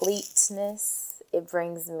completeness. It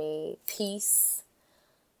brings me peace.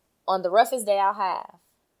 On the roughest day I'll have,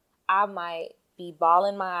 I might be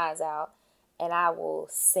bawling my eyes out and I will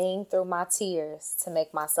sing through my tears to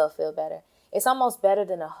make myself feel better. It's almost better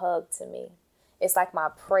than a hug to me. It's like my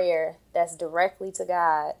prayer that's directly to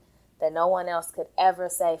God that no one else could ever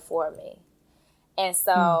say for me. And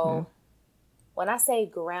so when I say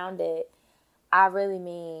grounded, I really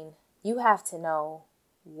mean you have to know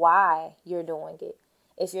why you're doing it.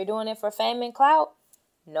 If you're doing it for fame and clout,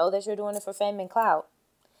 know that you're doing it for fame and clout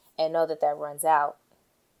and know that runs out.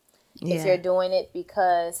 Yeah. If you're doing it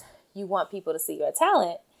because you want people to see your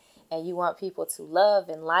talent and you want people to love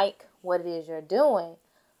and like what it is you're doing,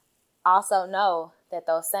 also know that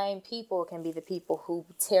those same people can be the people who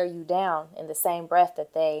tear you down in the same breath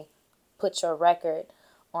that they put your record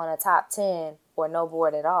on a top 10 or no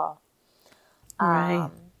board at all. Right.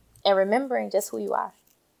 And remembering just who you are.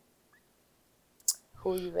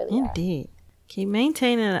 Who you really are. Indeed. Okay,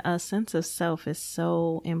 maintaining a sense of self is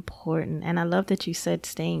so important. And I love that you said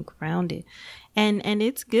staying grounded. And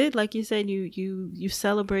it's good, like you said, you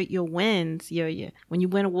celebrate your wins. When you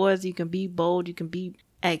win awards, you can be bold, you can be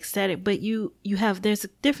ecstatic, but there's a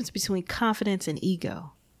difference between confidence and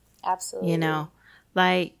ego. Absolutely.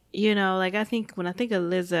 Like I think when I think of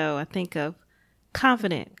Lizzo, I think of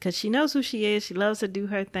confident because she knows who she is. She loves to do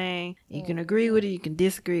her thing. You can agree with it, you can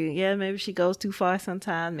disagree. Yeah, maybe she goes too far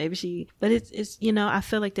sometimes. But it's I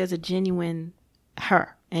feel like there's a genuine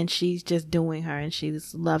her and she's just doing her and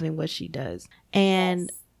she's loving what she does.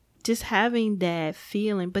 And just having that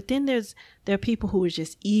feeling. But then there are people who are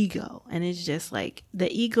just ego, and it's just like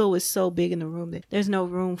the ego is so big in the room that there's no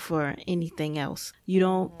room for anything else. You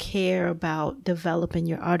don't care about developing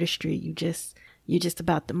your artistry. You're just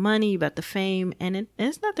about the money, about the fame, and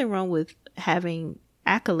there's nothing wrong with having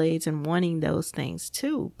accolades and wanting those things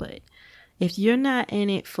too. But if you're not in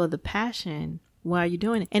it for the passion, why are you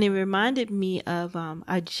doing it? And it reminded me of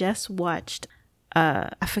I just watched.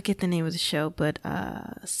 I forget the name of the show, but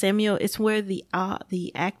Samuel. It's where the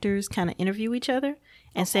actors kind of interview each other,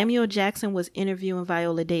 and Samuel Jackson was interviewing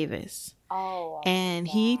Viola Davis. Oh, and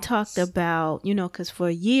he talked about, because for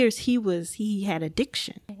years he had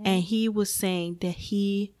addiction, and he was saying that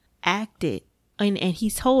he acted, and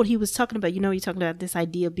he was talking about, you're talking about this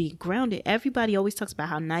idea of being grounded. Everybody always talks about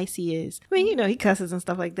how nice he is. I mean, he cusses and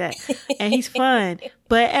stuff like that, and he's fun,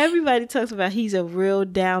 but everybody talks about he's a real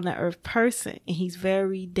down to earth person, and he's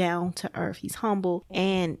very down to earth. He's humble,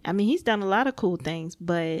 and I mean, he's done a lot of cool things,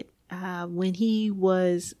 but when he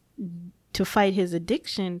was to fight his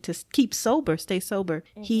addiction, to stay sober,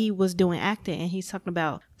 he was doing acting, and he's talking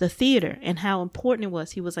about the theater and how important it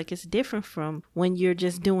was. He was like, it's different from when you're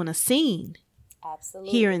just doing a scene.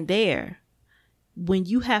 Absolutely. Here and there. When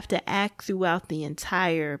you have to act throughout the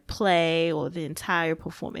entire play or the entire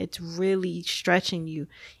performance, it's really stretching you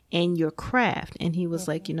in your craft. And he was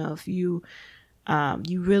like, if you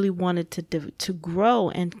really wanted to grow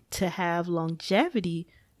and to have longevity,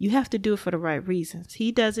 you have to do it for the right reasons.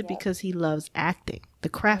 He does it because he loves acting, the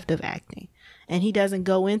craft of acting. And he doesn't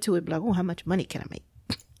go into it like, oh, how much money can I make?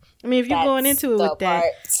 I mean, if you're going into it with that,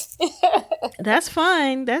 that's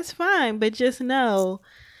fine. That's fine. But just know,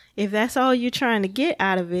 if that's all you're trying to get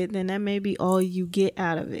out of it, then that may be all you get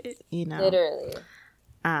out of it, Literally.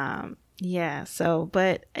 Yeah. So,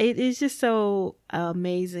 but it is just so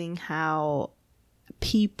amazing how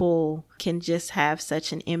people can just have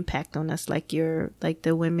such an impact on us, like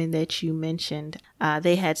the women that you mentioned.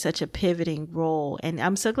 They had such a pivoting role, and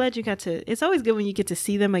I'm so glad you got to. It's always good when you get to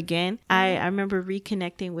see them again. I remember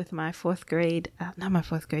reconnecting with my fourth grade, not my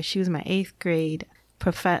fourth grade, she was my eighth grade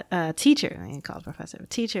teacher. I didn't call her professor,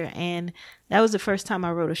 teacher, and that was the first time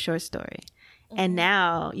I wrote a short story. And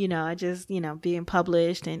now, I just, being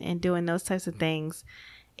published and doing those types of things,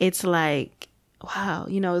 it's like, wow,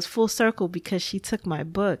 it's full circle, because she took my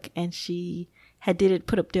book and she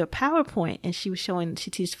put up their PowerPoint, and she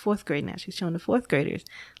teaches fourth grade now. She's showing the fourth graders,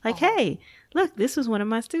 like, hey, look, this was one of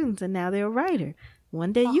my students, and now they're a writer.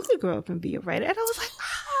 One day you could grow up and be a writer. And I was like,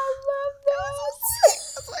 I love that. I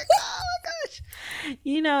was like, oh my gosh.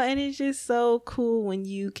 And it's just so cool when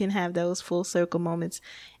you can have those full circle moments.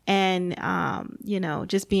 And,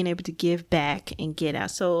 just being able to give back and get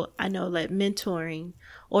out. So I know like mentoring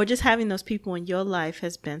or just having those people in your life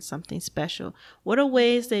has been something special. What are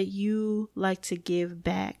ways that you like to give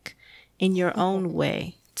back in your own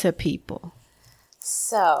way to people?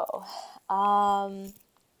 So,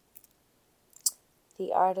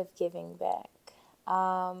 the art of giving back.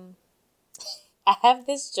 I have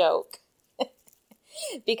this joke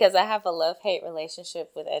because I have a love-hate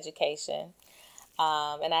relationship with education.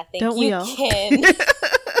 And I think I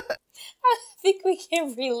think we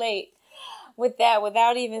can relate with that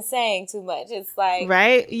without even saying too much. It's like,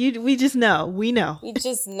 right? We just know. We know. We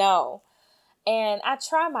just know. And I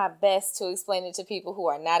try my best to explain it to people who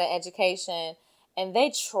are not in education, and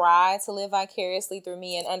they try to live vicariously through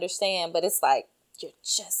me and understand, but it's like, you're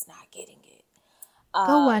just not getting it.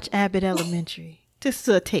 Go watch Abbott Elementary. Just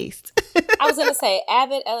a taste. I was going to say,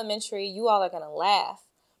 Abbott Elementary, you all are going to laugh.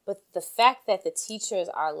 But the fact that the teachers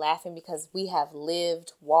are laughing because we have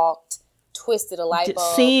lived, walked, twisted a light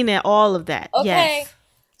bulb. Seen all of that. Okay. Yes.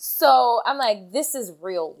 So I'm like, this is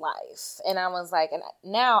real life. And I was like, and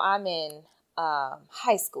now I'm in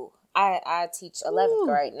high school. I teach 11th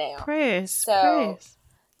grade now. Prayers.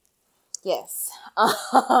 Yes.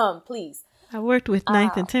 Please. I worked with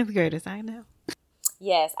 9th and 10th graders. I know.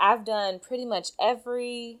 Yes. I've done pretty much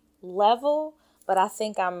every level. But I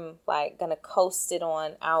think I'm like going to coast it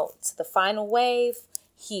on out to the final wave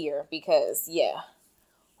here because, yeah.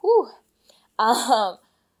 Whew. But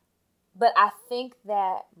I think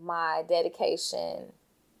that my dedication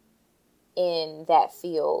in that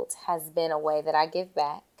field has been a way that I give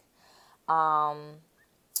back. 4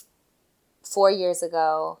 years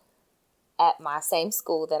ago at my same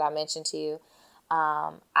school that I mentioned to you,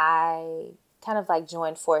 I kind of like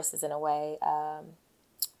joined forces in a way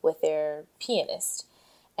with their pianist.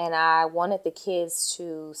 And I wanted the kids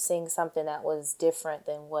to sing something that was different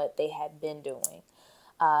than what they had been doing.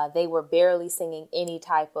 They were barely singing any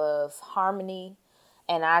type of harmony.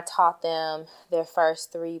 And I taught them their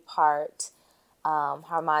first 3-part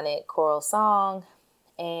harmonic choral song.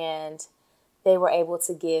 And they were able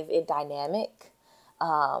to give it dynamic,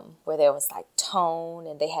 where there was like tone,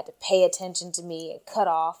 and they had to pay attention to me and cut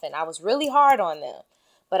off. And I was really hard on them.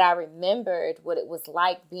 But I remembered what it was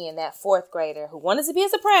like being that 4th grader who wanted to be a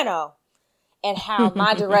soprano, and how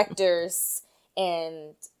my directors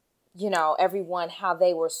and, everyone, how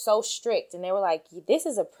they were so strict. And they were like, this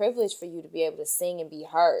is a privilege for you to be able to sing and be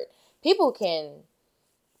heard. People can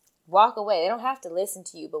walk away. They don't have to listen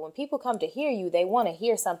to you. But when people come to hear you, they want to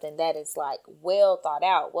hear something that is like well thought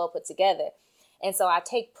out, well put together. And so I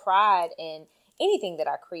take pride in anything that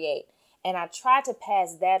I create. And I try to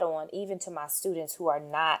pass that on even to my students who are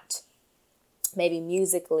not maybe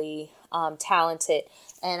musically talented.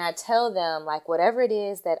 And I tell them, like, whatever it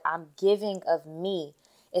is that I'm giving of me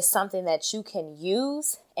is something that you can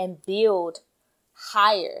use and build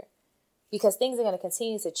higher, because things are going to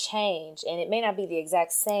continue to change. And it may not be the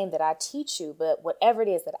exact same that I teach you, but whatever it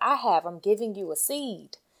is that I have, I'm giving you a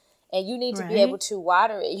seed. And you need to be able to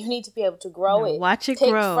water it. You need to be able to grow it. Watch it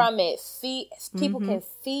pick grow. from it. Feed. People can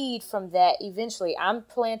feed from that eventually. I'm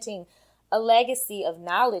planting a legacy of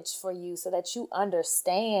knowledge for you so that you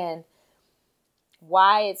understand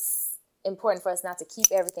why it's important for us not to keep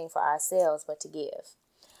everything for ourselves, but to give.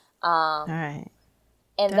 All right.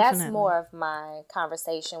 And Definitely. that's more of my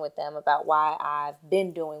conversation with them about why I've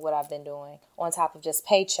been doing what I've been doing on top of just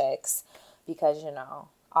paychecks, because,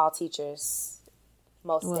 all teachers...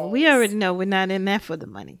 Most days. We already know we're not in that for the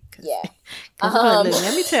money. Yeah. Look,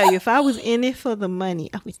 let me tell you, if I was in it for the money,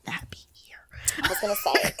 I would not be here. I was going to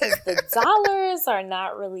say, because the dollars are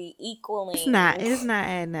not really equaling. It's not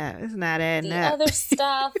adding up. It's not adding up. The other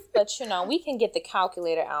stuff, but we can get the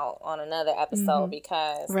calculator out on another episode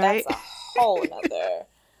because Right? that's a whole nother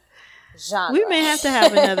genre. We may have to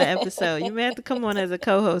have another episode. You may have to come on as a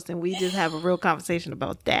co-host and we just have a real conversation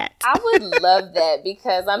about that. I would love that,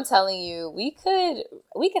 because I'm telling you, we could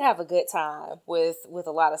have a good time with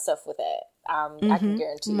a lot of stuff with that. I can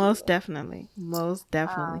guarantee Most you. definitely.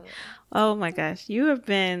 Oh my gosh. You have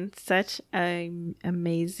been such an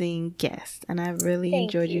amazing guest, and I really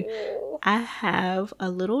enjoyed you. I have a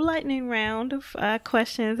little lightning round of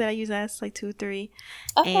questions that I usually ask, like 2 or 3.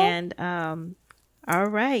 Okay. And all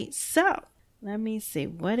right. So let me see.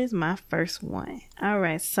 What is my first one? All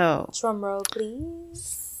right. So Drum roll,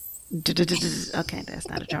 please. Okay, that's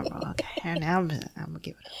not a drum roll. Okay, now I'm gonna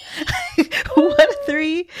give it up.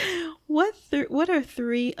 What are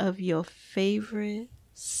 3 of your favorite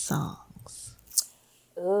songs?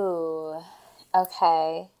 Ooh,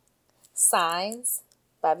 okay. Signs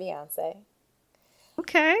by Beyonce.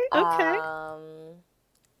 Okay.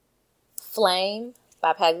 Flame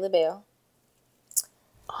by Patti LaBelle.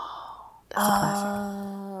 That's a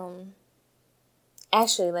classic.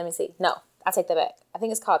 Actually, let me see. No, I take that back. I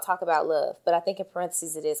think it's called Talk About Love, but I think in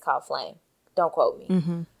parentheses it is called Flame. Don't quote me.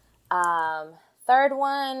 Third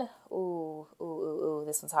one. Ooh,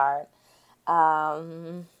 this one's hard.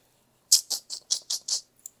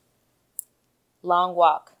 Long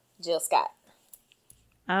Walk, Jill Scott.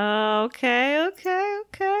 Okay.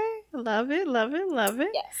 Love it.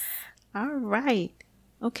 Yes. All right.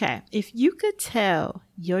 Okay. If you could tell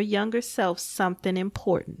your younger self something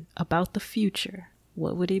important about the future,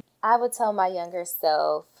 what would it be? I would tell my younger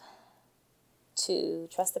self to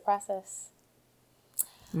trust the process.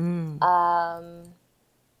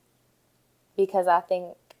 Because I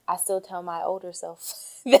think I still tell my older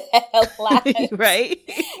self that a lot. Right?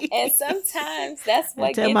 And sometimes that's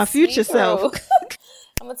what tell gets my future me through. self.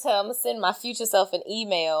 I'm gonna send my future self an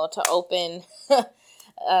email to open in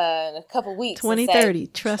a couple weeks. 2030,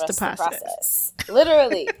 trust the process.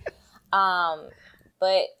 Literally.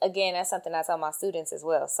 But again, that's something I tell my students as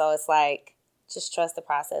well. So it's like, just trust the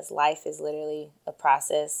process. Life is literally a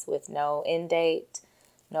process with no end date,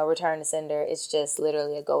 no return to sender. It's just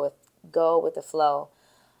literally a go with the flow,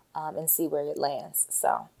 and see where it lands.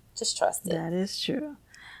 So just trust it. That is true.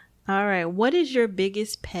 All right. What is your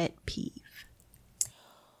biggest pet peeve?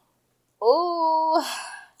 Ooh,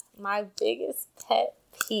 my biggest pet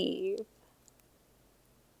peeve.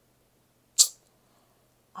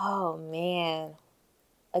 Oh, man.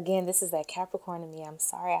 Again, this is that Capricorn in me. I'm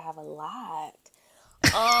sorry, I have a lot.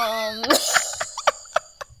 I'm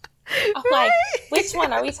like, which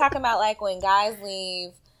one? Are we talking about like when guys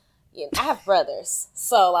leave? Yeah, I have brothers.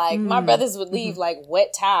 So like my brothers would leave like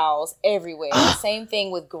wet towels everywhere. The same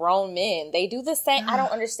thing with grown men. They do the same. I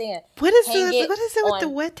don't understand. What is it with the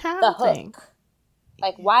wet towel thing?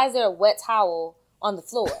 Like, why is there a wet towel on the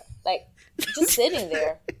floor? Like, just sitting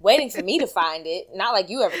there waiting for me to find it. Not like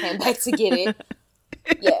you ever came back to get it.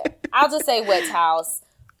 Yeah, I'll just say wet towels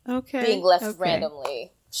being left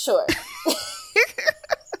randomly. Sure.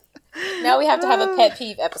 Now we have to have a pet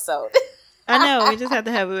peeve episode. I know. We just have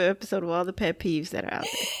to have an episode of all the pet peeves that are out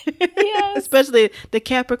there. Yes. Especially the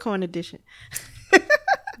Capricorn edition.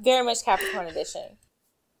 Very much Capricorn edition.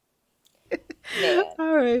 Man.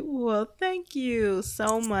 All right. Well, thank you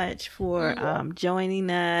so much for joining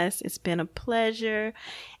us. It's been a pleasure.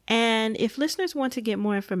 And if listeners want to get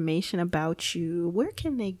more information about you, where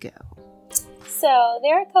can they go? So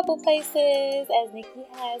there are a couple places, as Nikki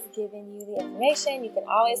has given you the information. You can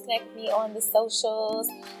always connect with me on the socials.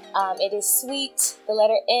 It is Sweet, the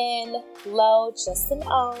letter N, Low, just an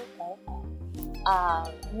O,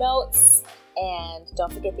 notes, and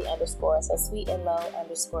don't forget the underscore. So Sweet and Low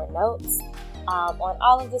 _notes. On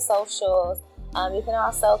all of the socials. You can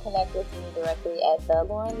also connect with me directly at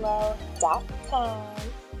thelaurenlow.com.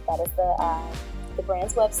 That is the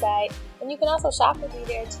brand's website. And you can also shop with me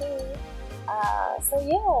there too. So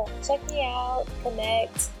yeah, check me out,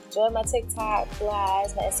 connect, join my TikTok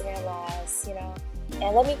lives, my Instagram lives,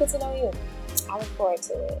 and let me get to know you. I look forward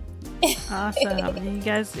to it. Awesome. You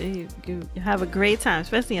guys you have a great time,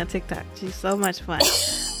 especially on TikTok. She's so much fun.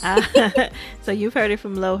 So you've heard it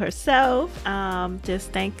from Lo herself.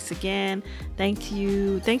 Just thanks again.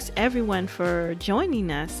 Thanks everyone for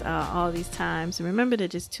joining us all these times. And remember to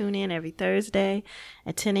just tune in every Thursday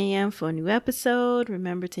at 10 a.m. for a new episode.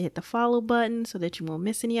 Remember to hit the follow button so that you won't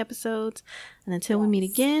miss any episodes. And until we meet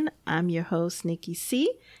again, I'm your host, Nikki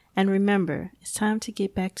C. And remember, it's time to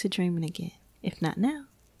get back to dreaming again. If not now,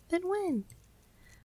 then when?